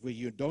emotions where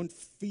you don't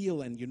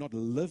feel and you're not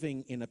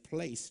living in a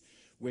place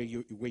where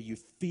you're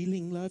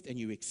feeling loved and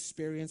you're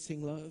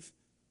experiencing love,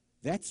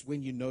 that's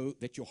when you know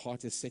that your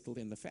heart is settled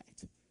in the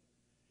fact.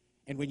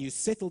 And when you're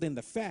settled in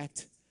the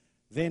fact,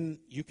 then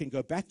you can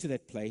go back to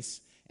that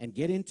place and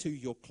get into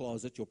your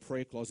closet, your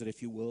prayer closet,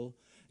 if you will.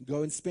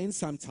 Go and spend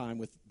some time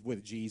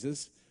with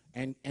Jesus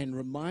and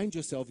remind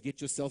yourself,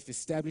 get yourself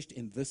established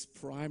in this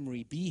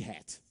primary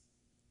B.H.A.T.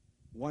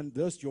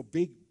 This, your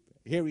big,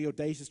 hairy,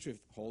 audacious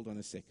truth. Hold on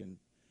a second.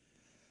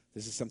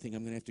 This is something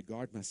I'm going to have to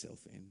guard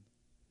myself in.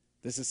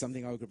 This is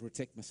something I'm going to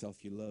protect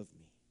myself. You love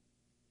me.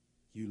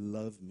 You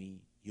love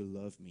me. You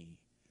love me.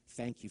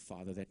 Thank you,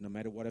 Father, that no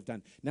matter what I've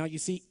done. Now, you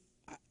see,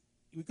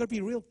 we've got to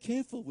be real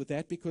careful with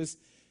that, because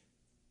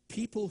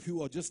people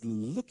who are just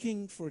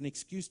looking for an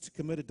excuse to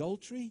commit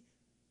adultery,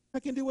 I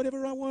can do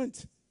whatever I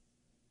want.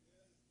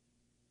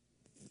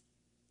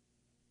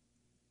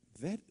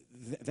 That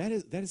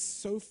is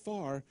so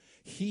far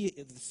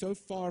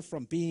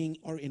from being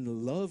or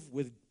in love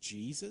with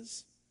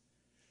Jesus.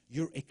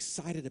 You're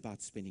excited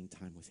about spending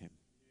time with him.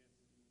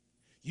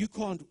 You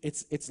can't.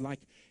 It's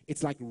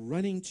like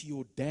running to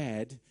your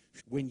dad.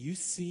 When you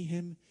see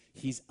him,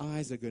 his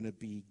eyes are going to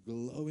be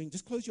glowing.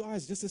 Just close your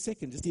eyes just a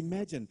second. Just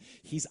imagine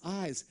his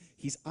eyes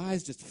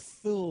just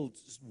filled.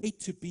 Just wait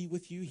to be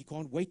with you. He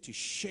can't wait to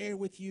share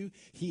with you.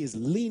 He is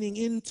leaning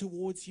in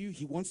towards you.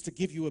 He wants to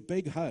give you a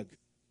big hug.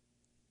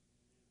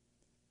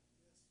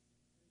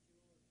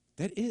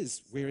 That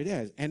is where it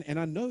is. And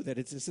I know that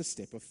it's just a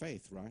step of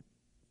faith, right?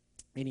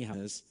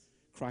 Anyhow,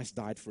 Christ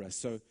died for us.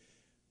 So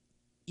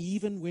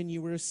even when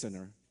you were a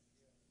sinner,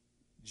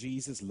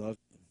 Jesus loved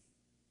you.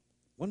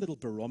 One little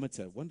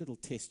barometer, one little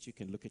test you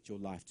can look at your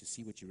life to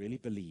see what you really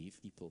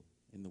believe, people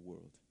in the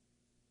world.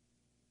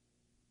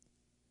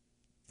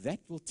 That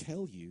will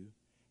tell you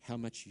how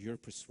much you're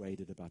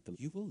persuaded about the love.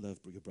 You will love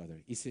your brother.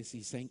 He's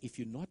saying, if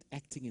you're not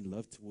acting in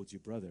love towards your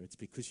brother, it's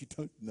because you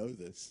don't know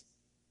this.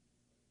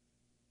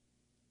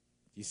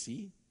 You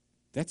see?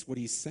 That's what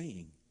he's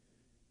saying.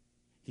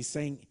 He's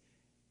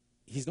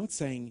not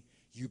saying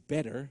you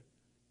better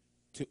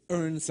to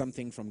earn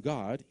something from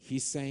God.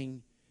 He's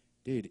saying,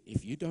 dude,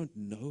 if you don't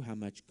know how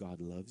much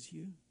God loves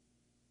you,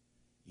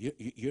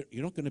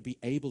 you're not going to be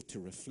able to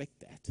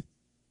reflect that.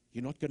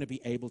 You're not going to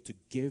be able to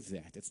give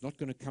that. It's not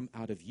going to come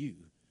out of you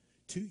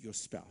to your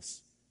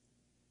spouse.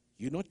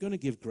 You're not going to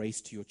give grace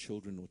to your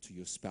children or to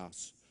your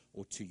spouse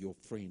or to your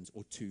friends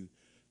or to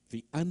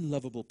the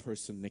unlovable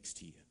person next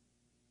to you.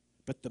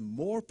 But the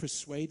more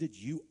persuaded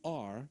you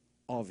are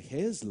of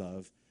his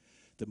love,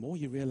 the more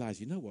you realize,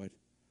 you know what?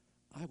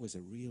 I was a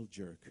real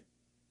jerk.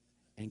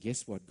 And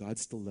guess what? God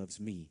still loves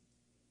me.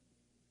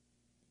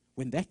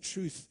 When that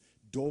truth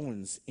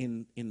dawns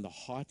in the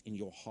heart, in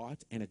your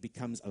heart, and it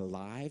becomes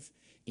alive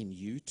in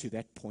you to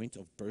that point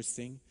of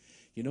bursting,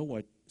 you know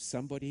what?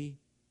 Somebody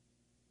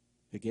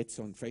who gets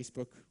on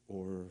Facebook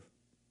or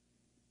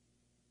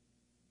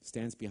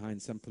stands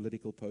behind some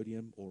political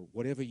podium or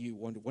whatever you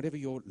want, whatever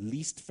your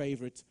least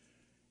favorite,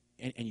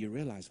 and you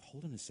realize,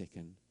 hold on a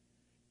second,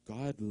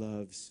 God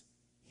loves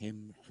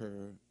him,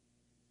 her,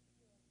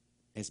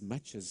 as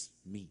much as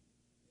me.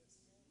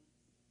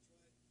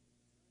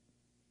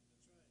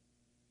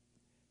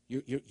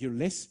 You're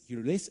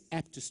less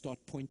apt to start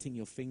pointing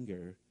your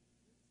finger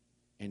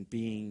and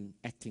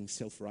acting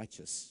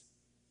self-righteous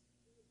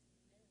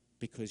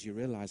because you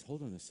realize,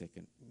 hold on a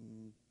second,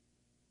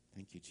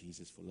 thank you,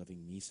 Jesus, for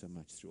loving me so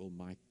much through all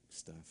my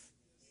stuff.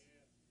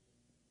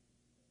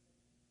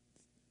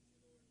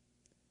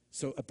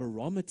 So a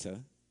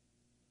barometer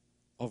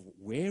of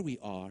where we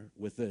are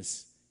with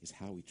this is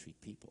how we treat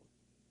people.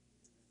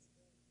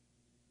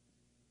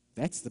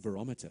 That's the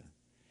barometer.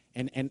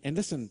 And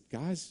listen,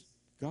 guys,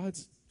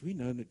 we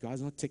know that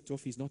God's not ticked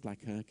off. He's not like,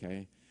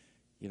 okay,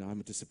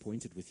 I'm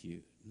disappointed with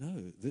you.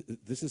 No,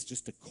 this is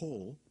just a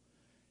call.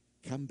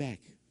 Come back.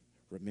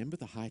 Remember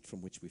the height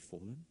from which we've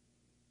fallen.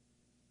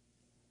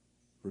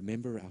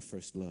 Remember our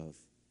first love.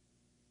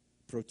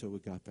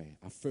 Proto-agape,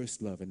 our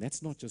first love. And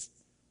that's not just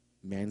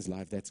man's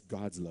love, that's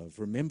God's love.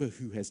 Remember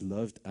who has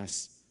loved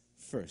us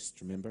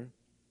first. Remember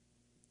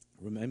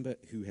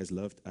who has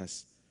loved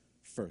us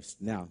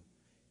first. Now,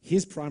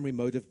 his primary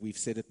motive, we've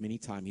said it many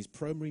times, his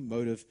primary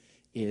motive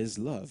is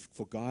love.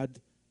 For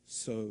God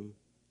so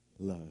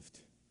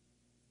loved.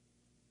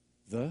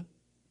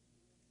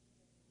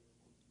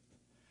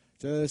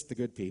 Just the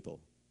good people.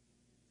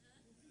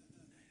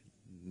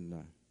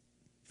 No.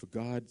 For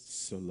God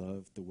so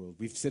loved the world.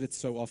 We've said it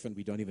so often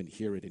we don't even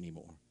hear it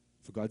anymore.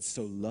 For God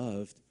so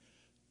loved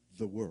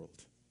the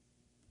world.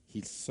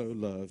 He so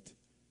loved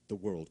the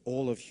world,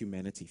 all of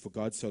humanity. For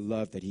God so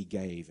loved that he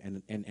gave.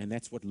 And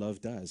that's what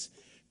love does.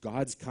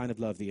 God's kind of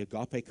love, the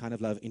agape kind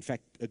of love. In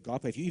fact,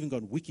 agape, if you even go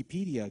on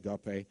Wikipedia,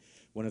 agape,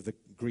 one of the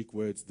Greek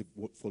words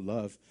for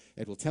love,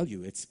 it will tell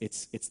you it's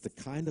the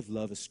kind of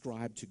love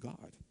ascribed to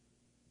God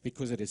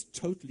because it is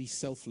totally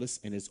selfless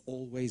and is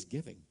always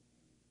giving.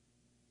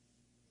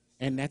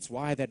 And that's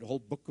why that whole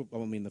book,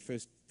 the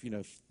first,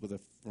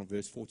 from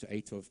verse 4 to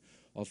 8 of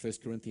 1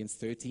 Corinthians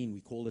 13,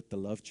 we call it the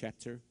love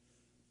chapter,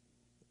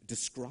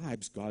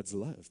 describes God's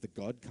love, the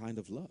God kind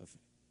of love.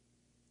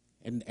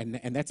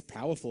 And that's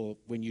powerful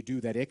when you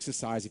do that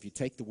exercise. If you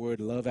take the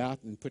word love out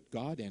and put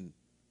God in.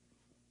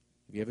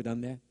 Have you ever done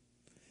that?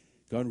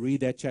 Go and read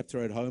that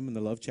chapter at home in the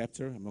love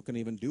chapter. I'm not going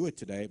to even do it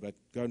today, but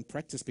go and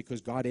practice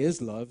because God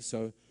is love.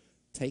 So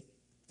take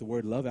the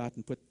word love out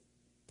and put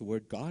the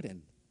word God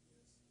in.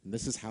 And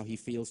this is how he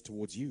feels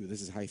towards you.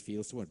 This is how he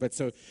feels towards. But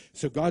so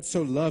God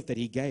so loved that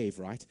he gave,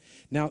 right?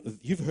 Now,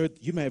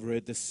 you may have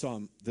heard this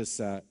song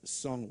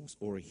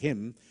or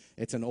hymn.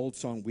 It's an old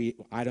song.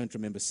 I don't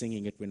remember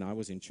singing it when I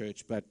was in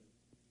church, but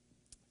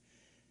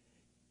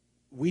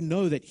we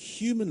know that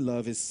human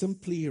love is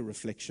simply a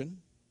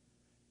reflection.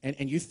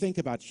 And you think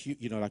about,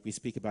 like we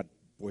speak about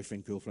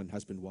boyfriend, girlfriend,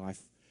 husband,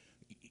 wife.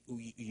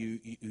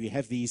 You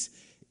have these,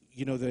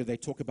 they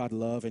talk about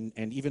love, and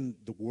even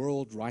the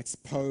world writes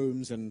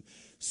poems and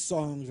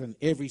songs, and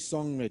every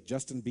song that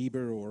Justin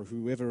Bieber or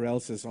whoever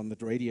else is on the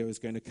radio is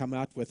going to come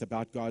out with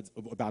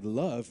about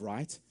love,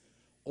 right?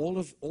 All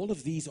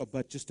of these are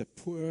but just a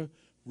poor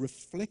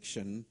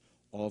reflection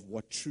of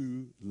what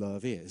true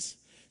love is.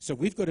 So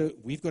we've got to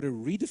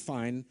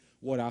redefine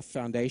what our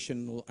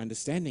foundational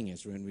understanding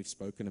is, and we've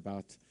spoken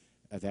about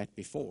that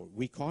before.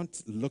 We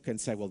can't look and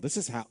say, well, this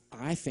is how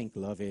I think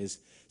love is,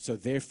 so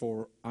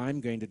therefore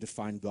I'm going to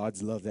define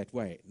God's love that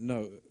way.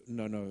 No,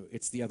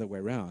 it's the other way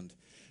around.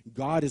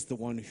 God is the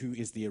one who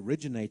is the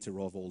originator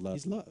of all love.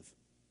 He's love.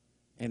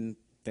 And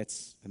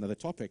that's another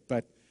topic.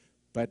 But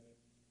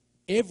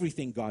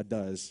Everything God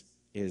does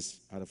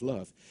is out of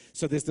love.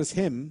 So there's this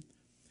hymn,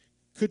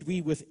 could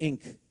we with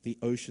ink the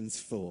oceans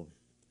fill,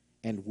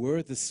 and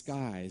were the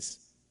skies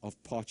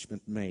of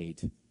parchment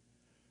made,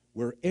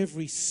 were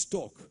every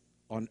stalk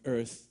on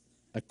earth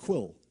a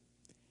quill,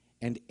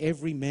 and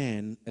every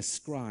man a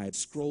scribe,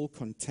 scroll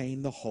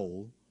contain the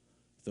whole,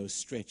 though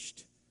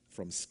stretched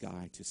from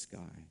sky to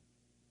sky.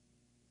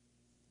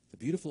 The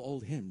beautiful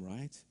old hymn,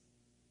 right?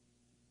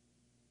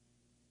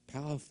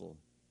 Powerful.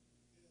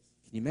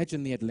 Can you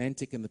imagine the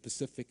Atlantic and the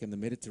Pacific and the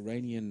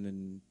Mediterranean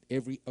and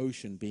every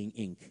ocean being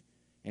ink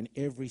and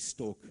every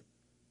stalk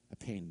a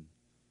pen?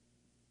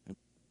 And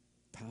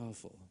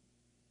powerful.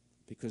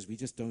 Because we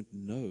just don't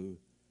know.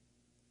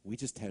 We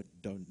just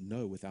don't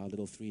know with our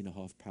little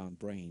 3.5-pound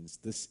brains.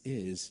 This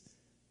is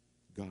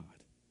God.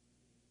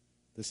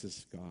 This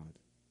is God.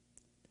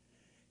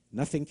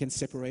 Nothing can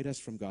separate us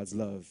from God's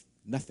love.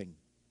 Nothing.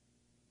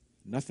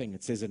 Nothing,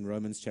 it says in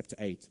Romans chapter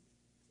 8.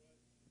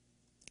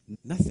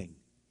 Nothing.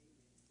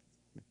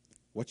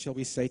 What shall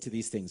we say to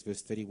these things?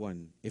 Verse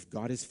 31. If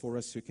God is for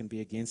us, who can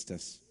be against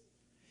us?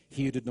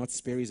 He who did not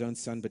spare his own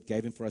son, but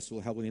gave him for us all,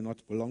 how will he not,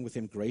 along with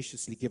him,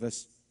 graciously give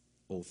us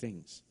all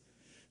things?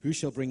 Who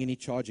shall bring any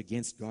charge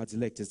against God's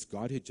elect? It's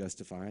God who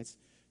justifies.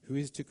 Who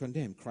is to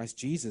condemn? Christ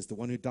Jesus, the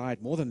one who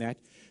died, more than that,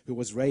 who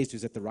was raised,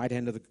 who's at the right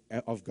hand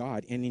of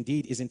God, and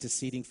indeed is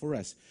interceding for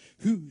us.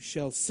 Who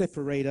shall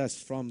separate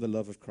us from the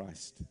love of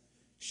Christ?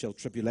 Shall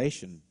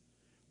tribulation,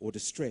 or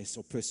distress,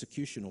 or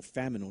persecution, or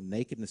famine, or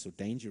nakedness, or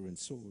danger, and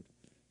sword?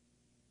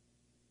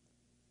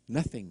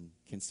 Nothing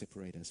can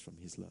separate us from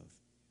his love.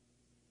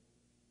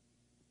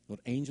 Not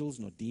angels,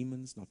 not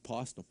demons, not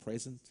past, not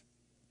present,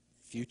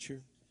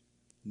 future.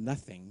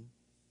 Nothing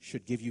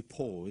should give you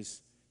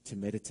pause to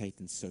meditate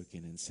and soak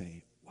in and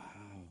say, wow,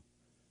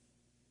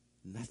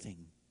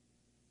 nothing.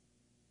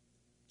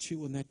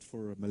 Chew on that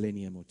for a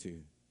millennium or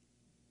two.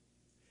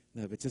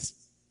 No, but just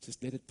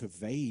let it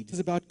pervade. It's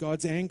about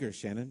God's anger,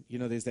 Shannon. You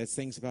know, there's those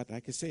things about,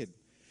 like I said,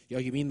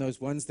 you mean those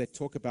ones that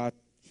talk about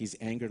his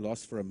anger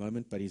lasts for a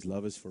moment, but his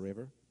love is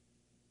forever?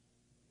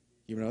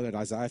 You know that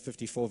Isaiah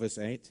 54 verse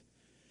 8?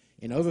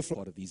 In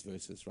overflow of these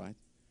verses, right?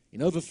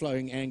 In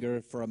overflowing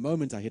anger, for a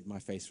moment I hid my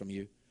face from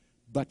you,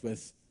 but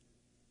with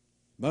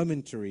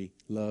momentary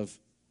love.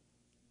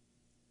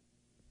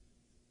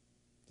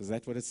 Is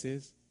that what it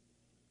says?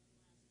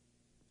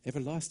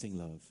 Everlasting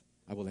love.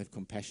 I will have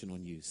compassion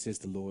on you, says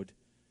the Lord,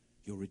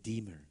 your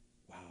Redeemer.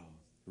 Wow,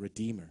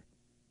 Redeemer.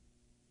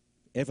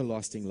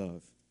 Everlasting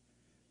love.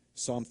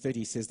 Psalm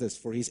 30 says this,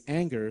 for his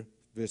anger,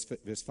 verse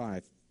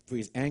 5, for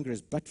his anger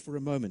is but for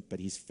a moment, but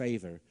his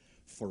favor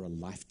for a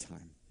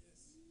lifetime.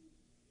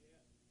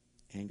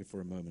 Anger for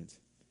a moment.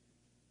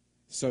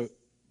 So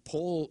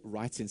Paul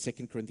writes in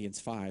 2 Corinthians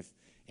 5,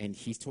 and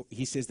he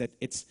says that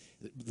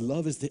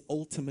love is the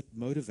ultimate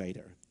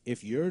motivator.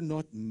 If you're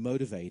not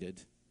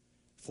motivated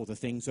for the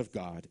things of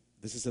God,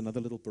 this is another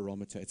little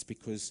barometer. It's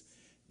because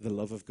the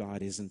love of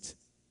God isn't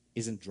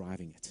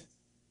driving it.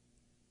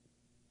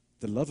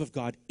 The love of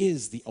God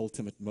is the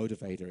ultimate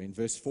motivator. In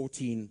verse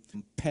 14,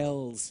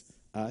 compels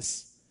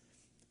us.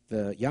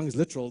 The Young's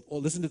literal,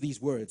 listen to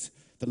these words.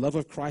 The love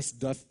of Christ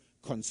doth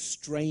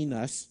constrain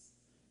us.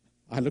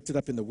 I looked it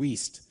up in the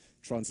Weast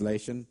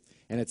translation,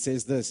 and it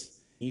says this,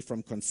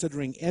 from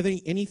considering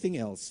anything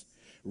else,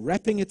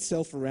 wrapping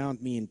itself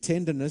around me in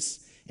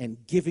tenderness and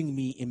giving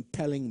me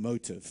impelling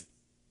motive.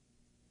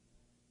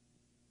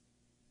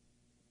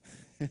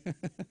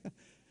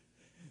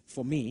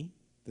 For me,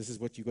 this is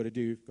what you've got to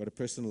do, got to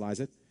personalize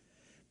it.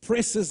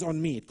 Presses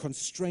on me, it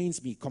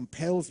constrains me,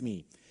 compels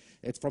me.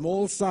 It's from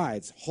all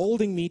sides,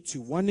 holding me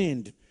to one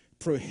end,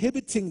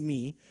 prohibiting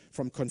me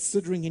from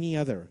considering any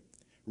other,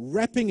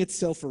 wrapping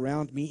itself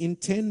around me in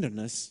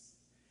tenderness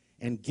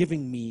and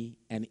giving me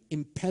an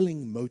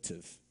impelling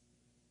motive.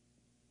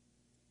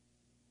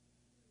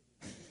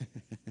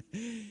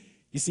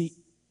 You see,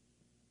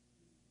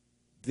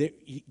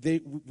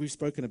 we've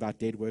spoken about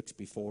dead works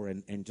before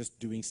and just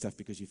doing stuff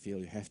because you feel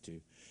you have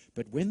to.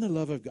 But when the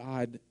love of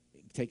God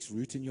takes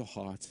root in your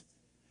heart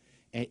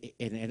and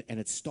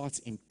it starts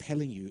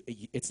impelling you,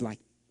 it's like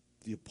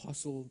the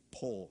Apostle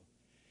Paul.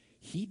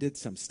 He did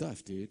some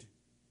stuff, dude.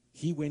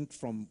 He went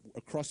from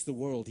across the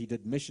world. He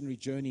did missionary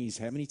journeys.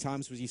 How many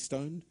times was he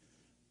stoned?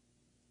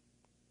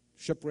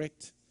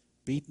 Shipwrecked,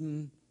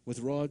 beaten with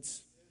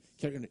rods.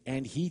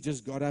 And he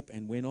just got up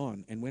and went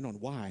on and went on.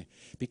 Why?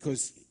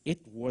 Because it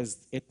was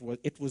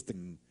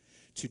the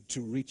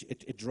to reach.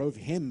 It drove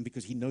him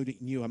because he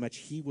knew how much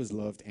he was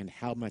loved and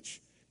how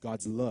much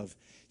God's love.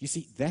 You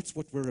see, that's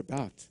what we're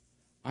about.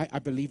 I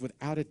believe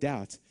without a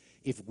doubt,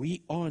 if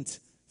we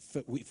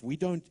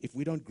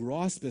don't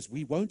grasp this,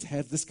 we won't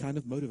have this kind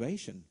of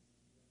motivation.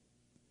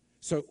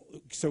 So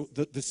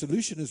the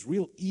solution is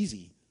real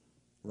easy,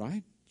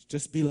 right?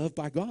 Just be loved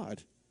by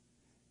God.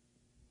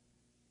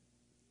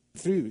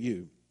 Through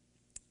you.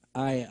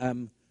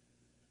 When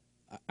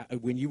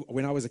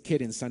I was a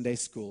kid in Sunday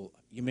school,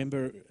 you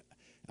remember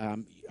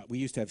we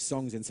used to have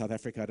songs in South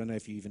Africa. I don't know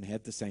if you even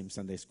had the same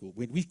Sunday school.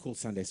 When we called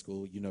Sunday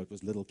school, it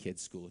was little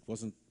kids' school. It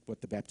wasn't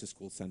what the Baptist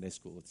called Sunday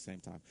school at the same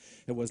time.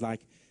 It was like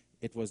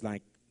it was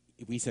like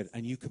we said,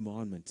 a new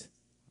commandment,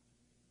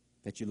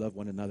 that you love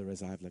one another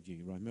as I have loved you.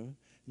 You remember?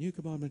 New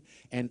commandment.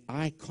 And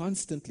I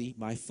constantly,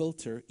 my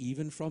filter,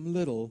 even from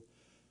little,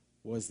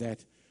 was that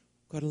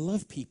we've got to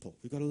love people.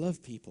 We've got to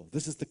love people.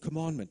 This is the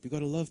commandment. We've got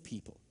to love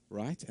people,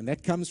 right? And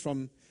that comes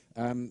from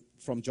John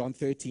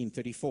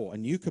 13:34. A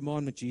new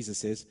commandment, Jesus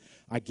says,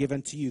 I give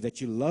unto you, that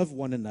you love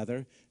one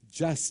another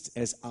just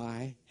as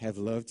I have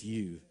loved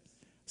you.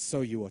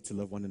 So you ought to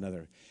love one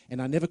another.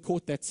 And I never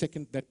caught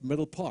that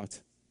middle part.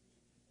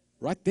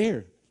 Right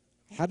there.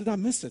 How did I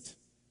miss it?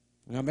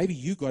 Now, maybe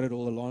you got it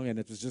all along and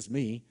it was just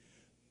me.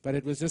 But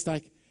it was just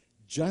like,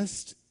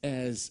 just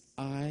as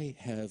I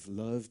have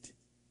loved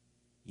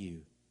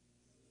you.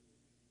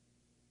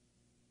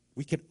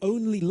 We can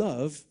only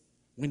love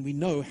when we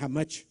know how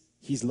much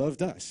He's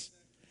loved us.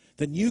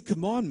 The new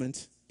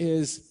commandment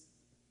is,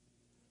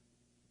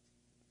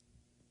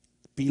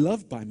 be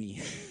loved by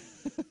me.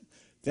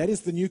 That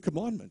is the new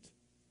commandment.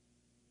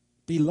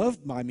 Be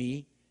loved by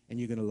me, and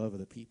you're going to love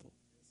other people.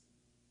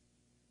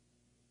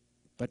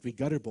 But we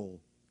gutterball.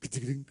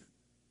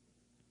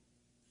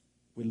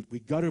 We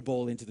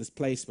gutterball into this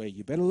place where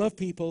you better love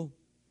people.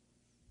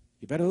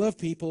 You better love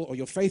people, or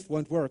your faith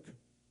won't work.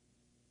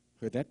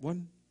 Heard that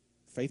one?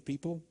 Faith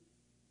people?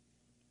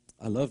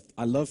 I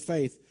love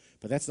faith,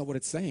 but that's not what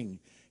it's saying.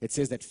 It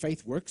says that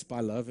faith works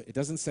by love. It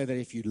doesn't say that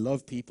if you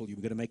love people, you're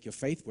going to make your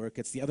faith work.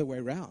 It's the other way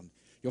around.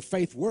 Your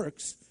faith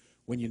works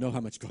when you know how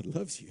much God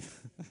loves you.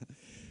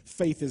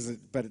 Faith is,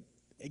 but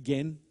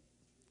again,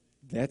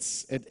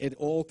 it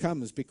all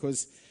comes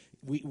because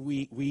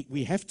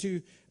we have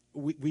to,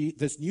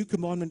 this new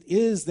commandment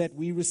is that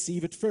we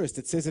receive it first.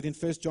 It says it in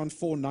 1 John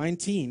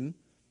 4:19.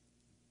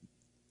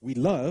 We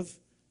love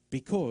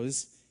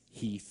because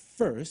He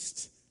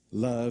first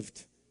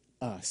loved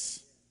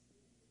us.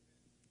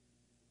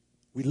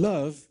 We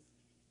love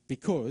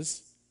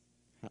because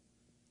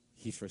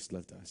He first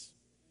loved us.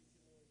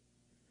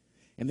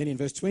 And then in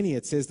verse 20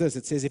 it says this.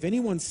 It says, if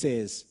anyone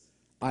says,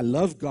 I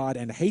love God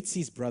and hates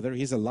his brother,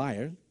 he's a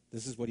liar.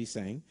 This is what he's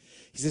saying.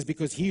 He says,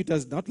 because he who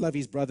does not love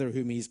his brother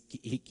whom he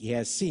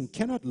has seen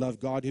cannot love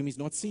God whom he's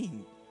not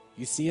seen.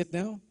 You see it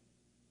now?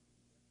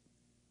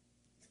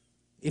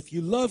 If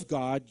you love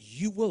God,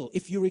 you will.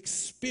 If you're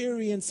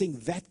experiencing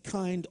that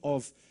kind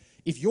of,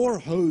 if your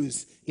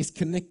hose is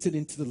connected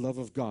into the love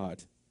of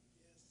God,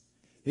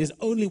 there's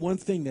only one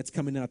thing that's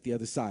coming out the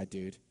other side,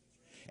 dude.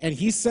 And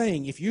he's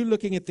saying, if you're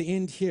looking at the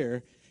end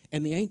here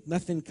and there ain't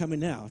nothing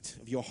coming out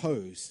of your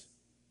hose,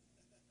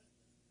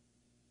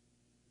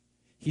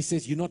 he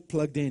says, you're not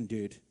plugged in,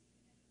 dude.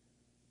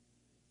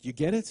 You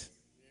get it?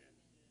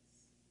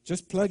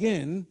 Just plug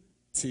in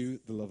to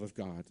the love of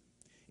God.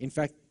 In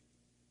fact,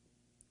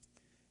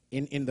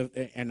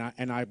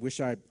 I wish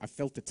I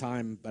felt the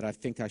time, but I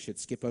think I should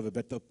skip over.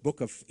 But the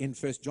book in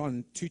 1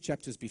 John, 2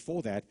 chapters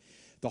before that,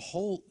 the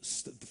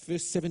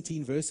first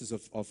 17 verses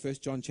of 1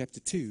 John chapter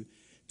 2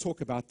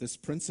 talk about this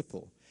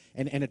principle.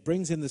 And it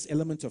brings in this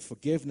element of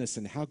forgiveness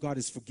and how God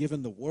has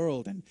forgiven the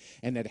world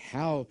and that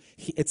how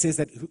it says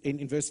that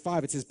in verse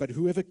 5 it says, but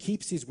whoever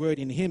keeps his word,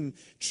 in him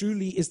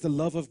truly is the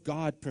love of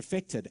God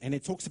perfected. And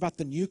it talks about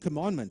the new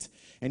commandment.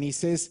 And he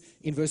says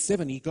in verse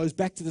 7, he goes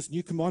back to this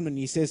new commandment and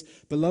he says,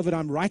 beloved,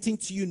 I'm writing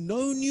to you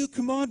no new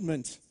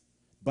commandment,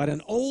 but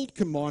an old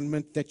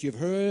commandment that you've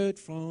heard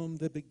from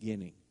the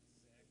beginning.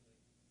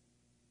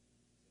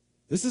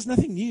 This is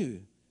nothing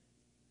new.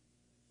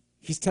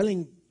 He's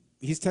telling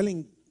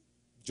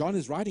John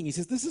is writing, he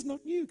says, this is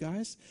not new,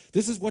 guys.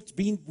 This is what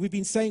we've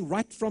been saying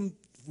right from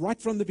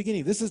the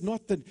beginning. This is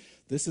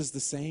the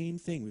same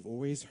thing we've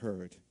always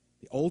heard.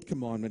 The old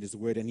commandment is the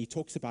word, and he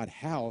talks about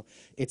how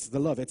it's the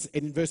love. It's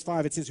in verse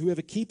 5, it says,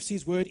 whoever keeps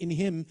his word, in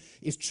him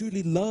is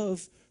truly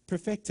love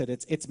perfected.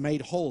 It's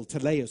made whole,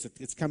 teleos.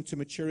 It's come to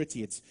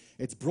maturity.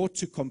 It's brought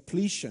to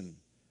completion.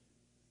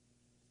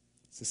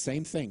 It's the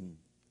same thing.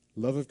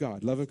 Love of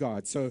God, love of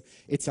God. So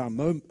it's our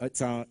motive,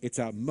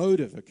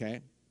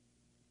 okay?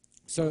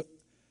 So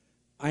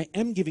I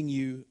am giving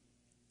you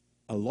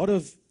a lot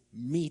of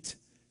meat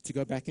to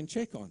go back and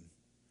check on.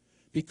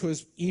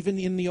 Because even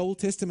in the Old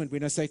Testament,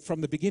 when I say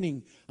from the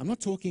beginning, I'm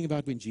not talking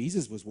about when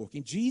Jesus was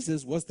walking.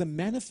 Jesus was the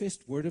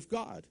manifest Word of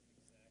God.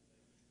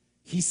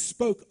 He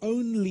spoke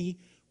only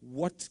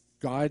what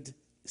God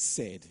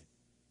said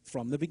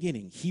from the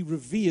beginning. He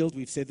revealed,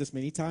 we've said this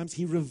many times,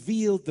 he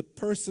revealed the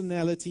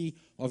personality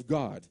of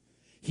God.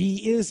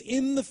 He is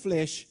in the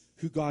flesh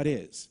who God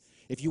is.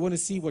 If you want to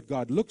see what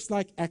God looks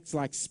like, acts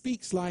like,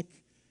 speaks like,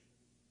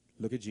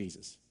 look at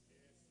Jesus,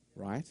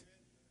 right?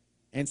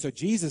 And so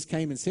Jesus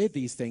came and said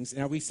these things.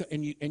 Now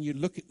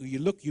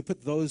you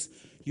put those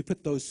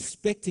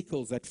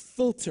spectacles, that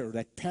filter,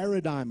 that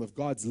paradigm of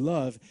God's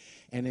love,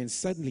 and then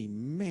suddenly,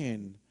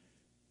 man,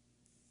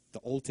 the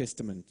Old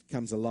Testament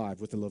comes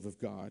alive with the love of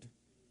God.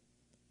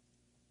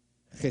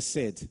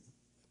 Chesed,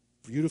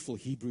 beautiful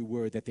Hebrew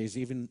word that there's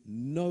even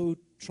no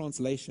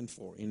translation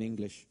for in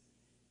English.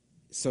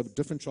 So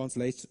different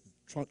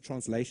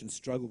translations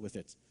struggle with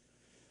it.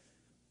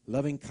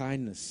 Loving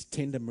kindness,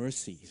 tender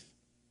mercies.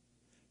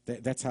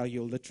 That's how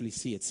you'll literally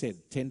see it said.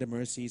 Tender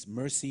mercies,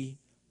 mercy,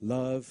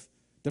 love,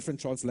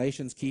 Different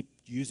translations keep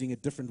using a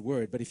different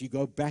word, but if you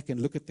go back and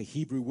look at the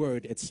Hebrew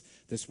word, it's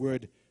this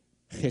word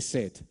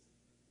chesed.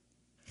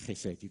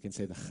 Chesed, you can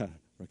say the ch,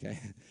 okay?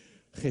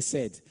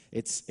 Chesed.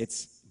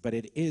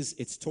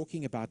 It's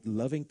talking about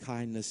loving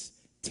kindness,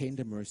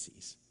 tender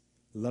mercies.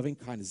 Loving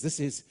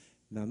kindness.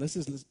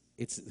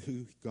 It's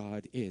who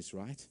God is,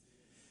 right?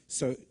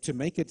 So to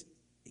make it,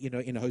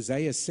 in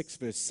Hosea 6,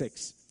 verse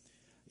 6,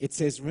 it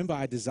says, remember,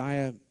 I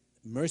desire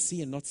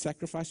mercy and not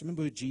sacrifice.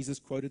 Remember who Jesus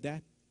quoted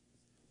that?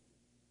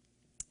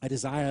 I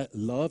desire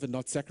love and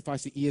not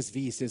sacrifice. The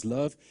ESV says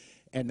love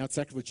and not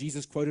sacrifice.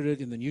 Jesus quoted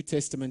it in the New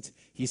Testament.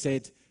 He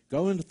said,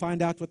 go and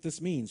find out what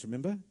this means.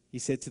 Remember? He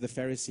said to the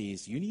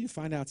Pharisees, you need to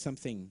find out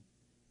something.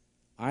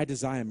 I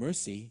desire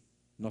mercy,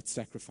 not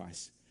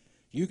sacrifice.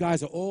 You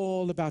guys are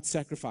all about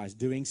sacrifice,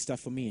 doing stuff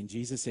for me. And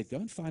Jesus said, go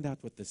and find out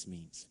what this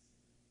means.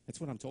 That's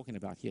what I'm talking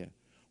about here.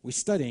 We're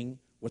studying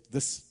what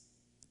this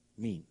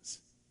means.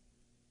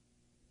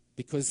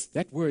 Because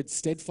that word,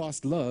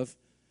 steadfast love,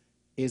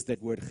 is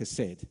that word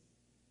chesed.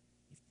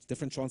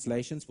 Different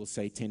translations will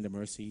say tender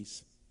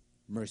mercies,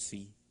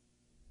 mercy.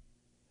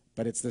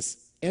 But it's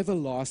this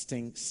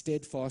everlasting,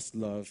 steadfast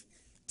love,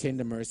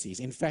 tender mercies.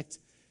 In fact,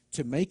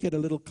 to make it a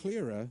little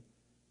clearer,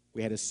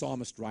 we had a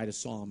psalmist write a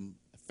psalm,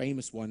 a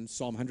famous one,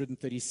 Psalm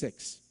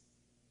 136.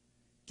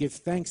 Give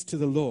thanks to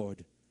the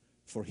Lord,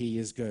 for he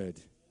is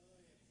good.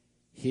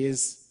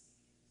 His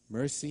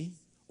mercy,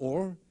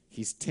 or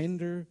his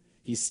tender,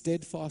 his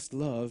steadfast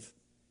love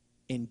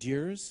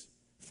endures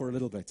for a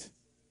little bit.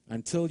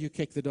 Until you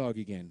kick the dog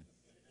again.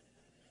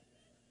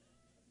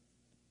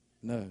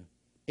 No.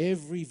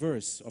 Every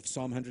verse of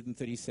Psalm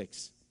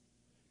 136.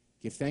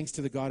 Give thanks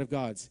to the God of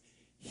gods.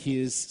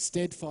 His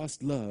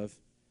steadfast love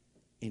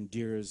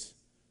endures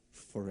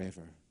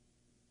forever.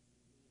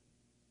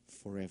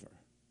 Forever.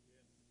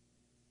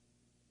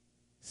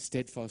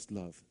 Steadfast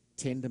love,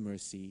 tender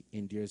mercy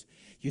endures.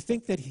 You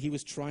think that he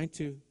was trying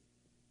to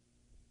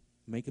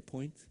make a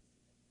point?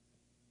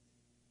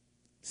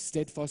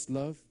 Steadfast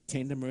love,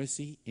 tender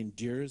mercy,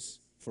 endures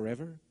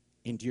forever,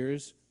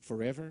 endures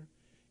forever,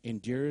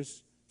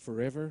 endures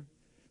forever.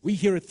 We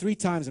hear it 3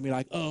 times and we're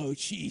like, oh,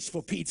 jeez,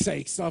 for Pete's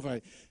sake,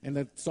 suffer. And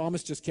the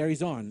psalmist just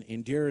carries on,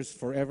 endures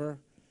forever,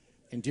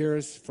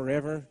 endures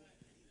forever,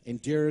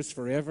 endures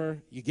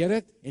forever. You get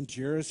it?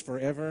 Endures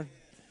forever.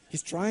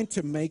 He's trying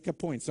to make a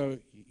point. So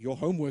your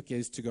homework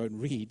is to go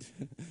and read,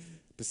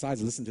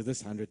 besides listen to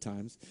this 100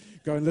 times.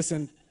 Go and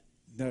listen,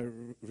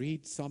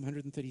 read Psalm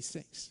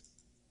 136.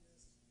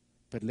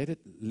 But let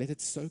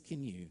it soak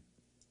in you.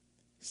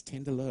 His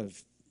tender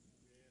love.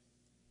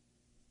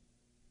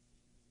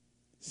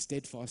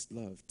 Steadfast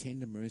love.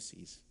 Tender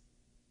mercies.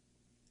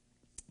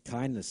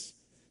 Kindness.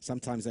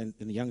 Sometimes in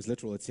the Young's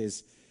Literal it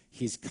says,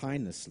 his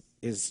kindness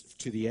is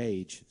to the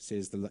age,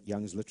 says the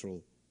Young's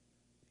Literal.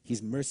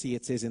 His mercy,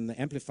 it says in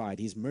the Amplified,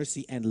 his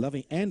mercy and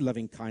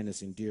loving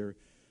kindness endure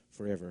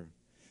forever.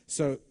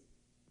 So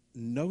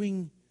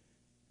knowing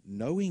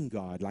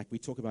God, like we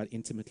talk about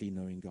intimately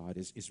knowing God,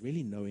 is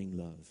really knowing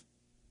love.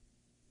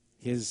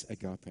 His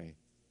agape.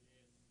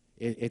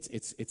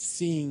 It's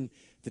seeing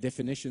the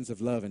definitions of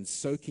love and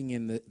soaking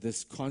in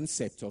this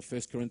concept of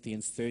 1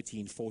 Corinthians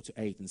 13,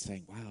 4-8 and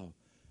saying, wow,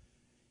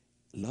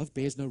 love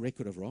bears no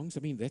record of wrongs. I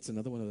mean, that's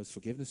another one of those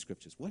forgiveness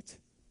scriptures. What?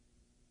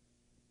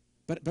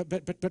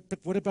 But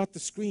what about the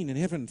screen in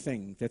heaven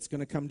thing that's going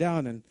to come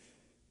down and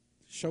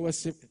show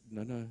us if...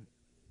 No.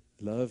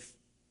 Love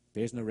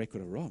bears no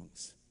record of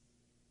wrongs.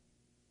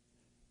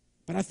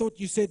 But I thought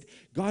you said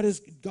God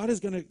is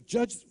going to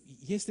judge.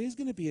 Yes, there's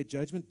going to be a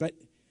judgment, but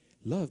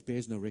love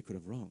bears no record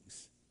of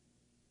wrongs.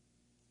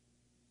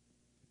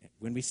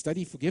 When we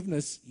study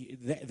forgiveness,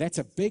 that's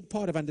a big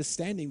part of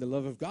understanding the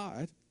love of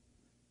God.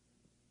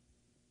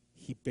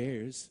 He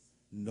bears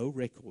no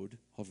record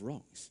of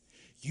wrongs.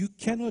 You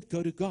cannot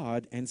go to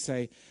God and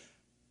say,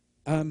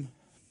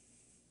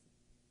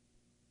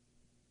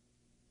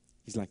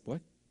 he's like,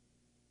 what?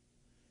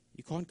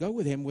 You can't go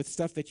with him with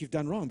stuff that you've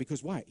done wrong,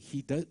 because why?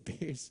 He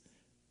bears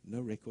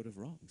no record of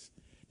wrongs.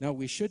 Now,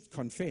 we should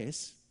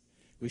confess.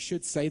 We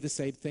should say the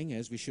same thing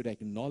as we should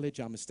acknowledge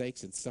our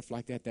mistakes and stuff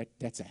like that.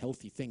 That's a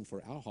healthy thing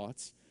for our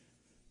hearts.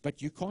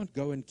 But you can't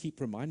go and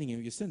keep reminding him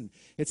of your sin.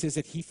 It says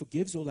that he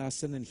forgives all our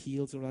sin and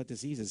heals all our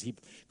diseases. He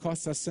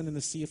casts our sin in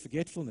the sea of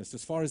forgetfulness,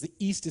 as far as the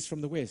east is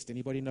from the west.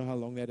 Anybody know how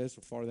long that is,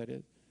 how far that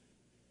is?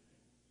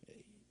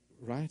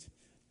 Right?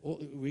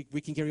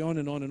 We can carry on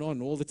and on and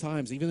on all the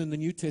times, even in the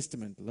New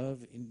Testament. Love,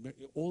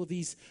 all of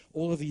these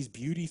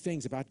beauty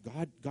things about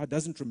God. God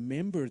doesn't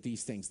remember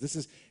these things. This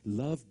is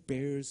love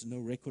bears no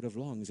record of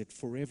wrongs. It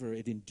forever,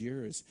 it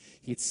endures.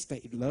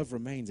 Love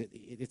remains.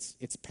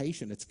 It's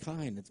patient. It's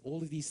kind. It's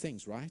all of these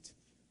things, right?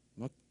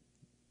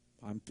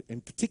 I'm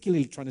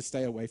particularly trying to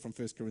stay away from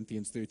 1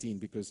 Corinthians 13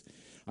 because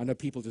I know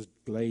people just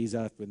glaze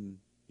up when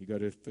you go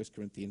to 1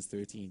 Corinthians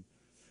 13.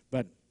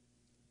 But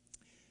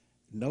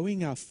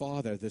knowing our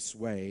Father this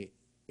way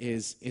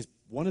is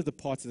one of the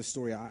parts of the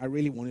story. I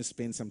really want to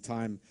spend some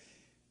time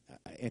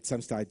at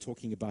some stage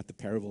talking about the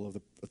parable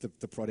of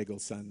the prodigal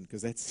son,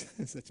 because that's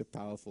such a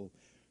powerful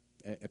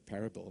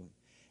parable.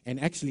 And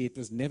actually, it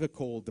was never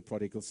called the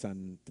prodigal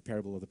son, the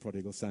parable of the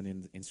prodigal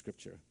son in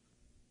Scripture.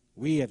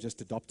 We have just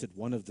adopted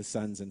one of the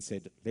sons and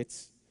said,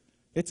 let's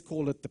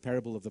call it the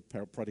parable of the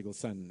prodigal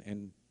son.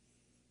 And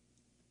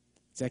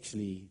it's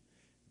actually,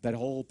 that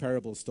whole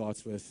parable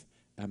starts with,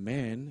 a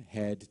man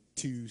had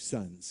 2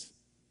 sons.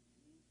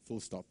 Full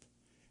stop.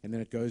 And then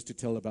it goes to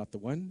tell about the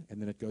one,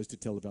 and then it goes to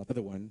tell about the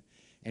other one.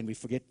 And we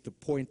forget the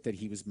point that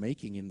he was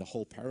making in the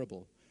whole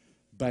parable.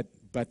 But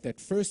that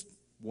first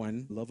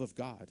one, love of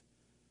God.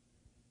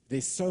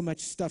 There's so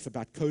much stuff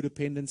about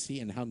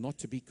codependency and how not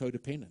to be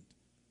codependent.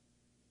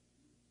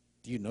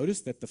 Do you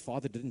notice that the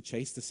father didn't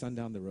chase the son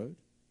down the road?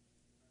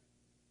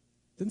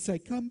 Didn't say,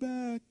 come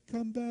back,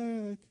 come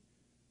back.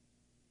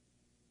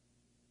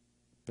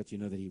 But you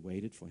know that he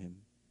waited for him.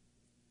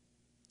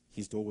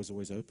 His door was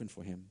always open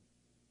for him.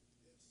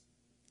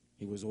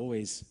 He was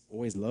always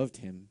loved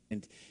him.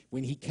 And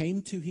when he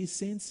came to his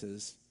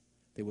senses,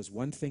 there was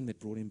one thing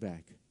that brought him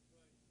back.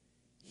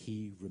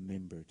 He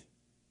remembered.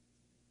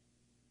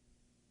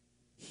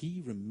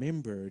 He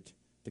remembered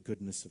the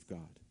goodness of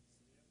God.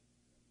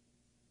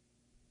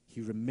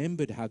 He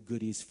remembered how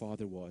good his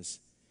father was.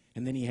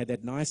 And then he had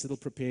that nice little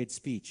prepared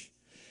speech.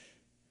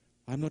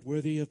 I'm not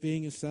worthy of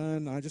being a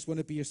son. I just want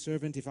to be a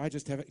servant. If I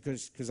just have it,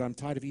 because I'm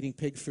tired of eating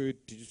pig food,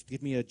 just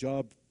give me a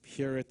job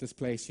here at this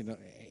place, you know.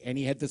 And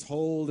he had this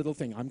whole little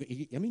thing.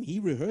 He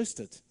rehearsed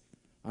it.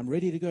 I'm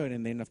ready to go.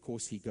 And then, of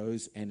course, he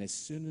goes, and as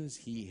soon as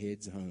he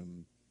heads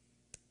home,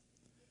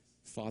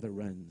 father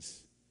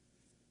runs,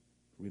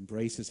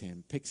 embraces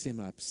him, picks him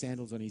up,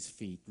 sandals on his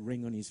feet,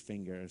 ring on his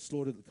finger,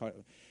 slaughtered the car.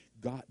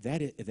 God,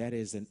 that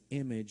is an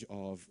image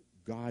of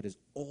God is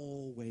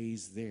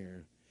always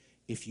there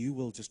if you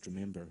will just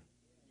remember.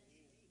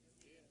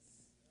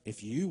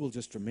 If you will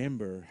just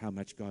remember how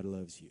much God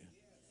loves you.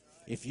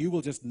 If you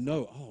will just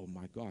know, oh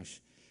my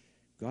gosh,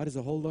 God is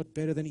a whole lot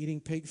better than eating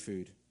pig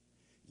food.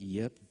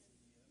 Yep,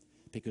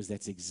 because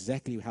that's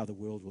exactly how the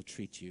world will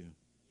treat you.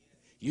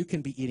 You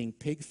can be eating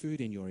pig food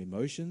in your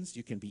emotions.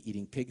 You can be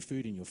eating pig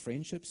food in your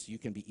friendships. You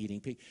can be eating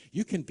pig.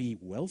 You can be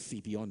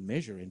wealthy beyond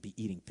measure and be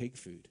eating pig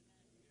food.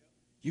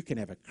 You can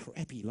have a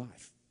crappy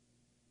life.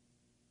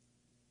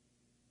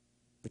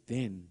 But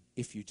then,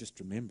 if you just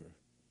remember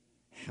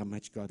how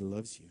much God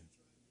loves you,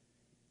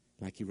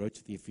 like he wrote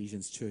to the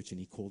Ephesians church and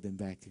he called them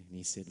back and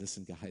he said,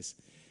 listen, guys,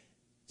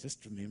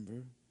 just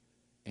remember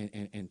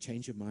and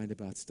change your mind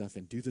about stuff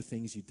and do the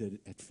things you did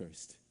at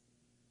first.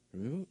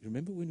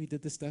 Remember when we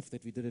did the stuff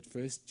that we did at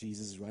first?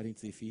 Jesus is writing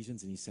to the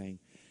Ephesians and he's saying,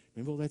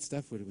 remember all that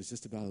stuff where it was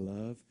just about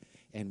love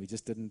and we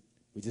just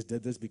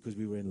did this because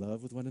we were in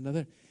love with one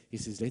another? He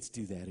says, let's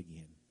do that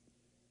again.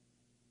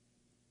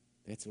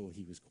 That's all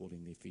he was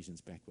calling the Ephesians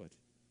backward.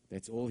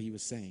 That's all he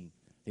was saying.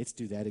 Let's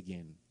do that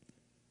again.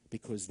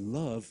 Because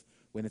love,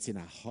 when it's in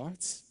our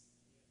hearts,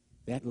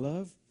 that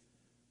love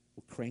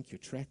will crank your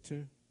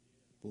tractor,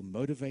 will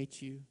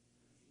motivate you.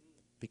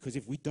 Because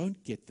if we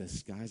don't get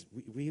this, guys,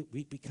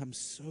 we become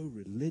so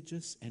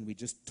religious and we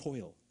just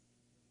toil.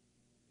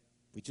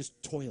 We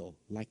just toil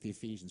like the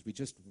Ephesians. We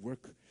just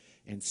work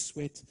and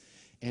sweat.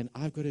 And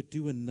I've got to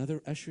do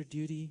another usher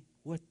duty.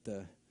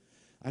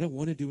 I don't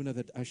want to do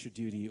another usher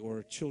duty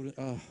or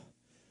children.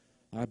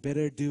 I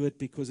better do it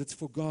because it's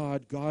for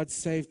God. God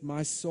saved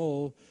my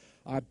soul.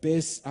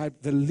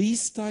 The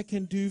least I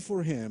can do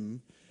for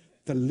him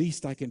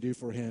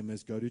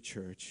is go to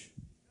church.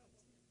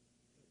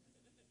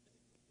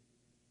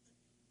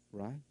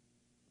 Right?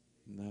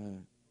 No,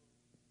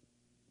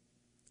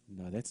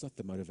 that's not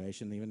the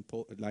motivation. Even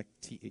Paul, like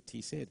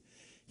T said,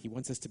 he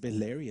wants us to be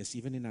hilarious,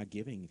 even in our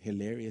giving.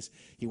 Hilarious.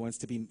 He wants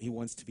to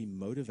be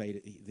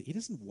motivated. He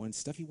doesn't want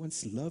stuff. He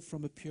wants love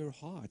from a pure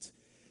heart,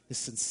 the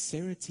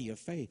sincerity of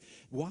faith.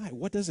 Why?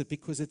 What does it?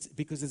 Because it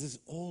is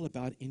all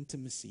about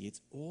intimacy. It's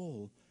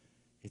all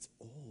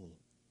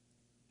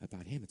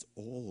about him. It's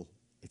all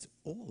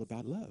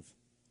about love.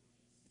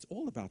 It's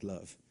all about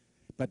love.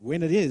 But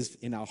when it is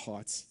in our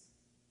hearts,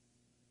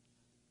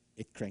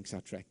 it cranks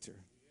our tractor.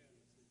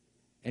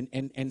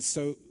 And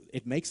so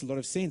it makes a lot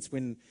of sense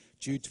when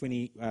Jude,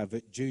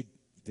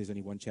 there's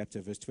only one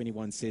chapter, verse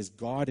 21 says,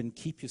 guard and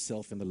keep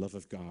yourself in the love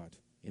of God.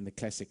 In the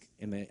classic,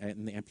 in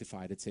the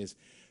Amplified, it says,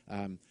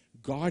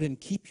 guard and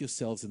keep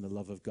yourselves in the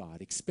love of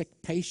God.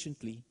 Expect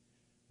patiently,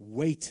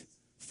 wait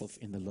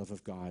in the love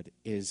of God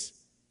is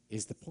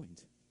the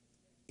point.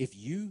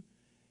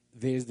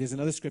 There's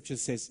another scripture that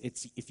says,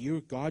 if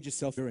you guard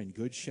yourself, you're in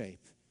good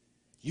shape.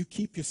 You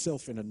keep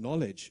yourself in a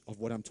knowledge of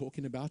what I'm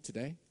talking about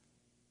today,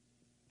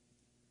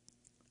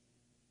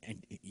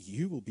 and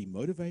you will be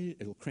motivated.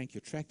 It will crank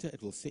your tractor.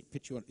 It will set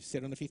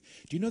on the feet.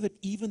 Do you know that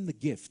even the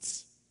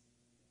gifts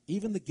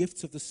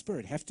of the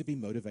Spirit have to be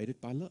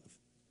motivated by love?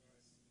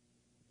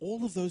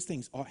 All of those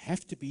things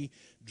have to be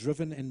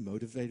driven and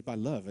motivated by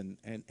love.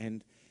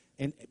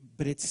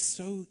 But it's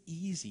so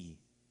easy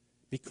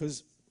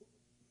because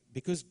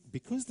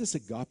this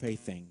agape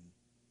thing,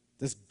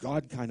 this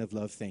God kind of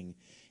love thing,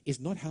 is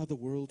not how the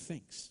world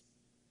thinks.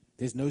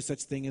 There's no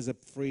such thing as a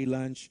free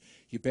lunch.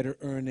 You better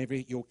earn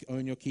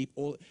your keep.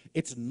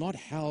 It's not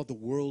how the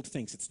world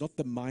thinks. It's not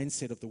the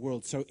mindset of the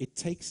world. So it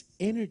takes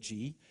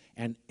energy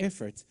and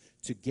effort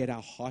to get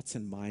our hearts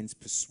and minds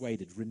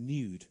persuaded,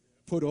 renewed,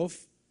 put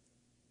off,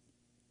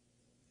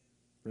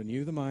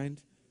 renew the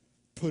mind,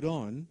 put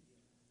on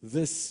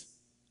this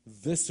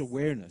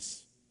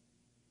awareness.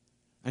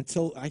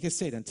 Until, like I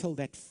said, until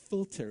that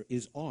filter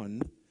is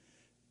on,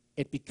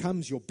 it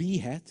becomes your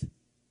B.H.A.T,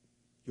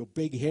 your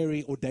big,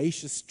 hairy,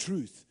 audacious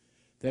truth.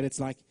 That it's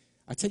like,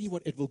 I tell you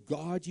what, it will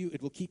guard you.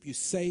 It will keep you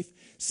safe.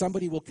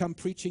 Somebody will come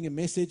preaching a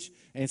message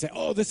and say,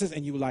 oh, this is,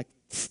 and you were like,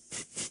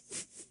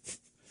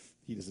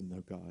 he doesn't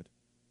know God.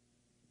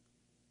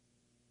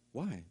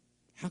 Why?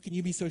 How can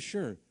you be so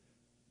sure?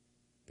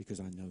 Because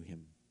I know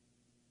him.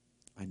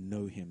 I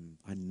know him.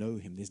 I know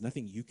him. There's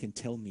nothing you can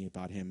tell me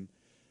about him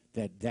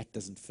that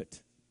doesn't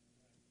fit.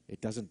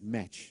 It doesn't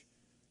match.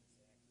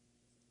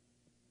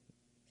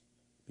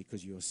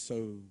 Because you are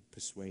so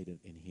persuaded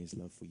in his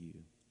love for you.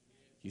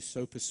 You're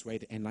so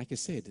persuaded. And like I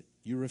said,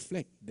 you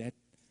reflect that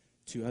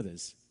to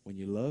others. When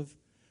you love,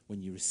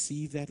 when you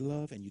receive that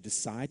love, and you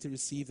decide to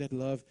receive that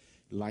love,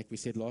 like we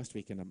said last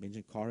week, and I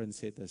mentioned Karen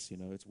said this,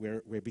 it's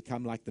where we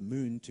become like the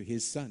moon to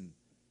his sun.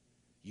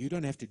 You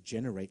don't have to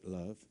generate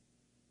love.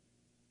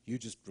 You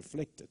just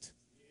reflect it.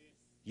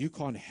 You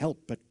can't help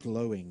but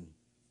glowing.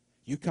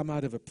 You come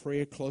out of a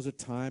prayer closet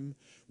time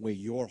where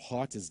your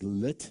heart is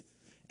lit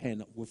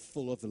and we're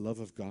full of the love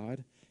of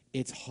God.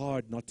 It's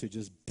hard not to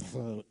just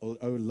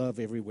love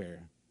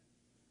everywhere.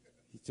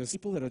 Just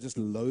people that are just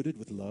loaded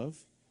with love.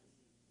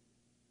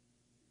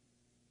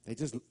 They're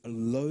just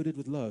loaded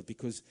with love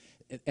because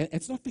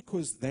it's not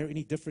because they're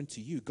any different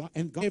to you. God,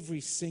 every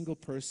single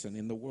person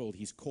in the world,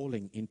 he's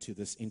calling into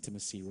this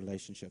intimacy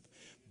relationship.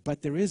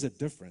 But there is a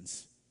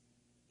difference.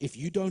 If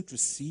you don't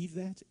receive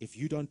that, if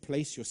you don't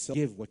place yourself,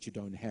 give what you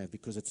don't have,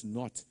 because it's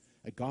not,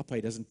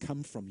 agape doesn't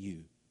come from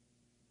you.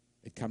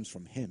 It comes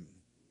from him.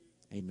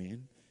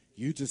 Amen.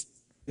 You just,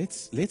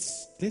 let's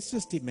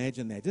just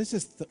imagine that. Let's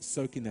just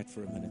soak in that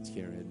for a minute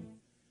here. And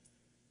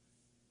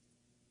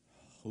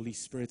Holy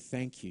Spirit,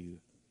 thank you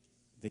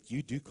that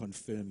you do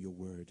confirm your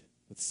word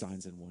with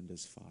signs and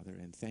wonders, Father.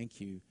 And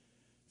thank you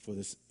for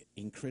this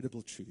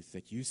incredible truth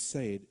that you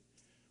said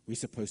we're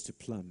supposed to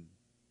plumb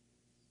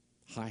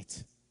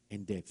height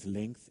and depth,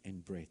 length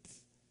and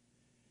breadth.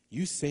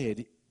 You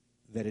said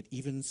that it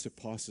even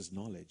surpasses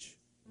knowledge,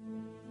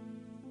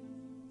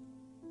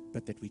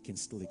 but that we can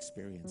still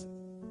experience it.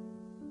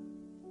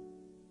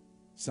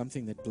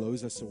 Something that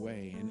blows us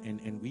away,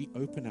 and we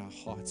open our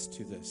hearts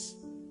to this.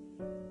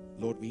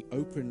 Lord, we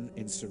open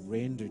and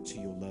surrender to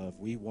your love.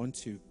 We want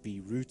to be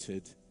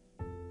rooted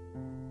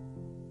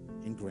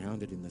and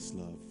grounded in this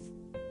love.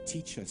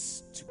 Teach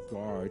us to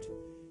guard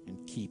and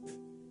keep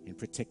and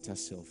protect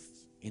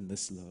ourselves in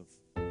this love.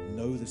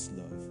 Know this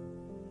love.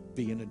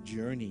 Be in a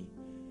journey,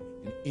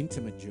 an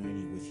intimate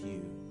journey with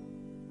you,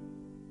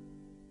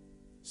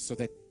 so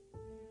that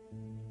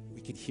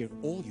we can hear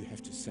all you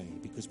have to say,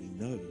 because we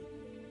know you.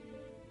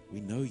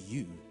 We know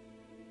you.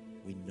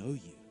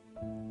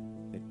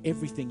 That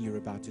everything you're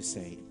about to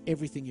say,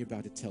 everything you're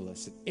about to tell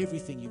us, and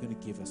everything you're going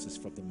to give us is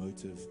from the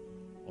motive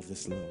of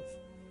this love.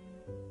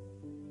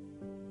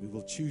 We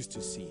will choose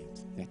to see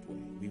it that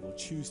way. We will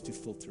choose to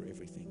filter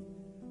everything,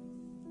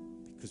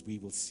 because we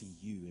will see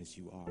you as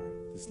you are,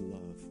 this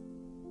love.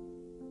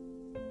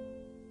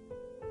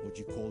 Would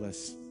you call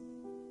us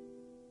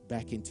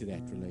back into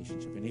that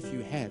relationship? And if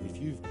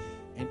you've,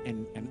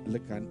 and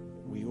look,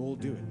 we all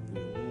do it.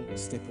 We all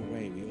step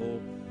away. We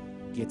all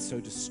get so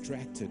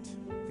distracted.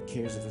 The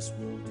cares of this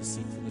world,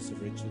 deceitfulness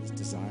of riches,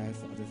 desire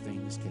for other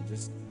things can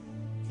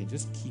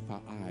just keep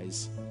our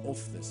eyes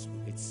off this.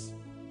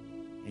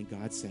 And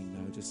God's saying, no,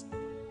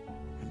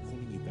 I'm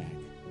calling you back.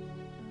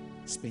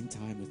 Spend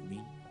time with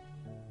me.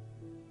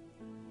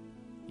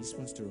 He just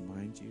wants to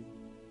remind you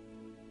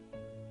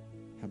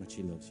how much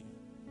he loves you.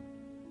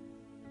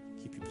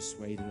 Keep you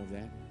persuaded of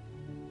that.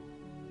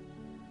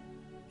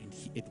 And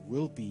it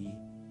will be,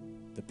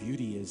 the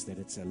beauty is that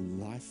it's a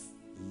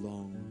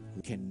lifelong,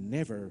 you can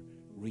never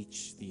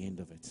reach the end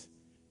of it.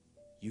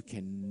 You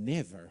can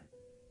never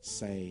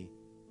say,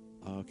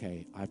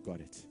 okay, I've got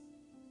it.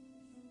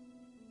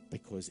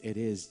 Because it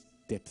is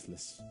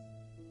depthless.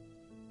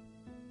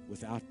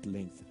 Without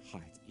length,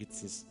 height. It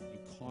says you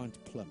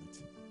can't plumb it.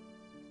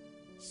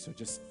 So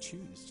just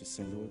choose. Just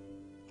say, Lord,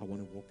 I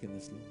want to walk in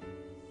this love.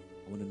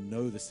 I want to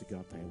know this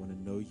agape. I want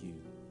to know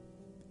you.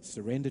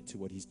 Surrender to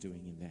what he's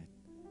doing in that.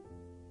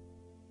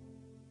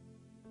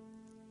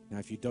 Now,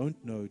 if you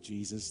don't know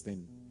Jesus,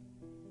 then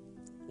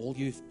all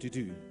you have to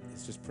do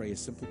is just pray a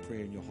simple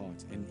prayer in your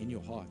heart. And in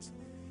your heart,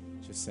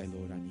 just say,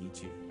 Lord, I need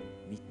you.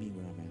 Meet me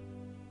where I'm at.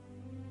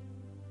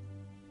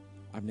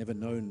 I've never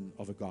known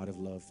of a God of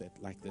love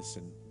like this,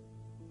 and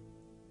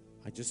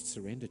I just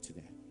surrender to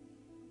that.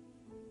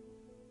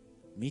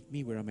 Meet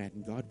me where I'm at,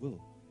 and God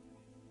will.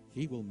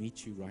 He will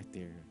meet you right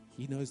there.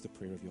 He knows the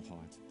prayer of your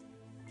heart.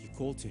 If you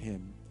call to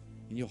him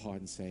in your heart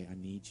and say, I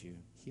need you,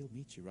 he'll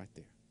meet you right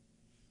there.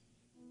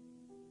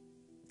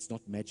 It's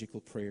not magical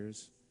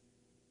prayers.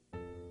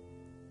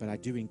 But I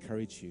do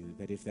encourage you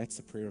that if that's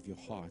the prayer of your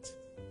heart,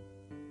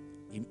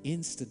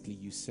 instantly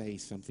you say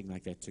something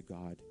like that to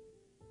God,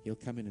 He'll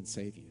come in and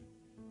save you.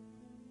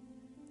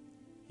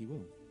 He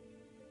will.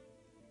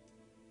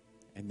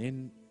 And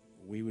then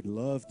we would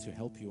love to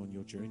help you on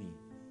your journey.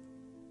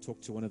 Talk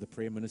to one of the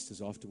prayer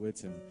ministers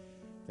afterwards, and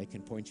they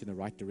can point you in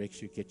the right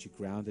direction, get you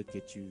grounded,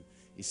 get you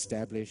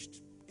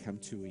established, come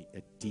to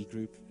a D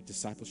group, a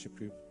discipleship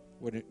group.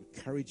 I would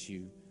encourage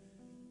you,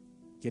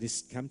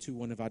 come to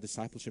one of our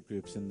discipleship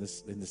groups in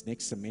this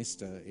next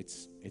semester.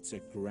 It's a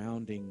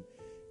grounding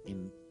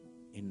in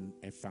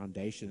a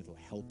foundation that will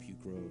help you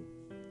grow.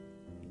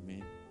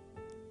 Amen.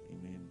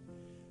 Amen.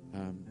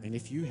 And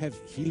if you have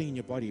healing in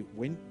your body,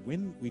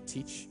 when we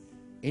teach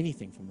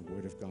anything from the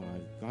Word of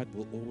God, God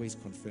will always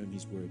confirm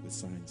His Word with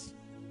signs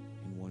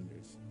and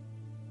wonders.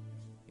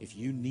 If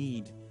you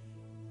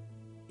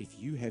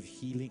have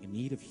healing, a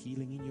need of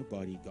healing in your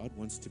body, God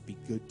wants to be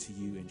good to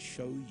you and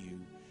show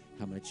you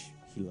how much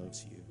He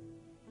loves you.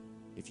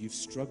 If you've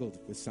struggled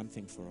with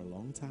something for a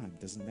long time,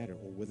 doesn't matter,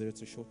 or whether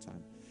it's a short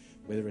time,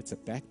 whether it's a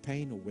back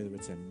pain or whether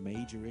it's a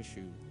major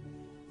issue,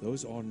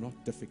 those are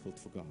not difficult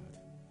for God.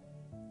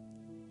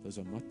 Those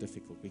are not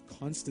difficult. We're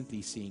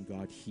constantly seeing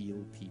God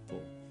heal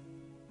people.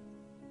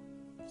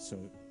 So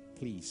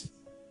please,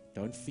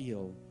 don't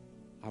feel,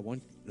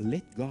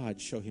 let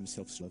God show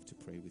Himself love to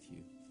pray with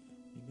you.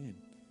 Amen.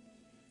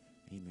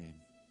 Amen.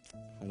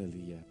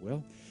 Hallelujah.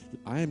 Well,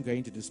 I am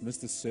going to dismiss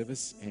this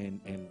service,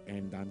 and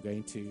I'm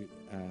going to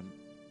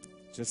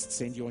just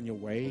send you on your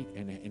way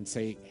and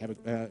say,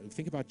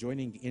 think about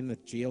joining in the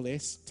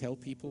GLS. Tell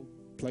people,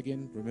 plug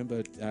in.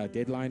 Remember,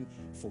 deadline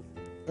for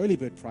early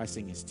bird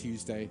pricing is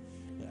Tuesday.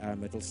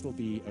 It'll still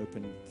be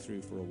open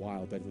through for a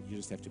while, but you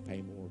just have to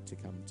pay more to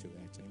come to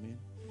that. Amen.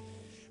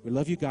 We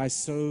love you guys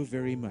so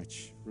very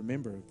much.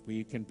 Remember,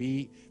 we can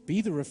be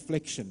the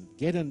reflection.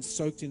 Get in,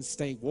 soaked in,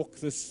 stay, walk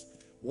this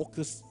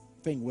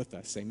thing with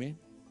us. Amen.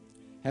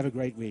 Have a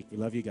great week. We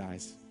love you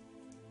guys.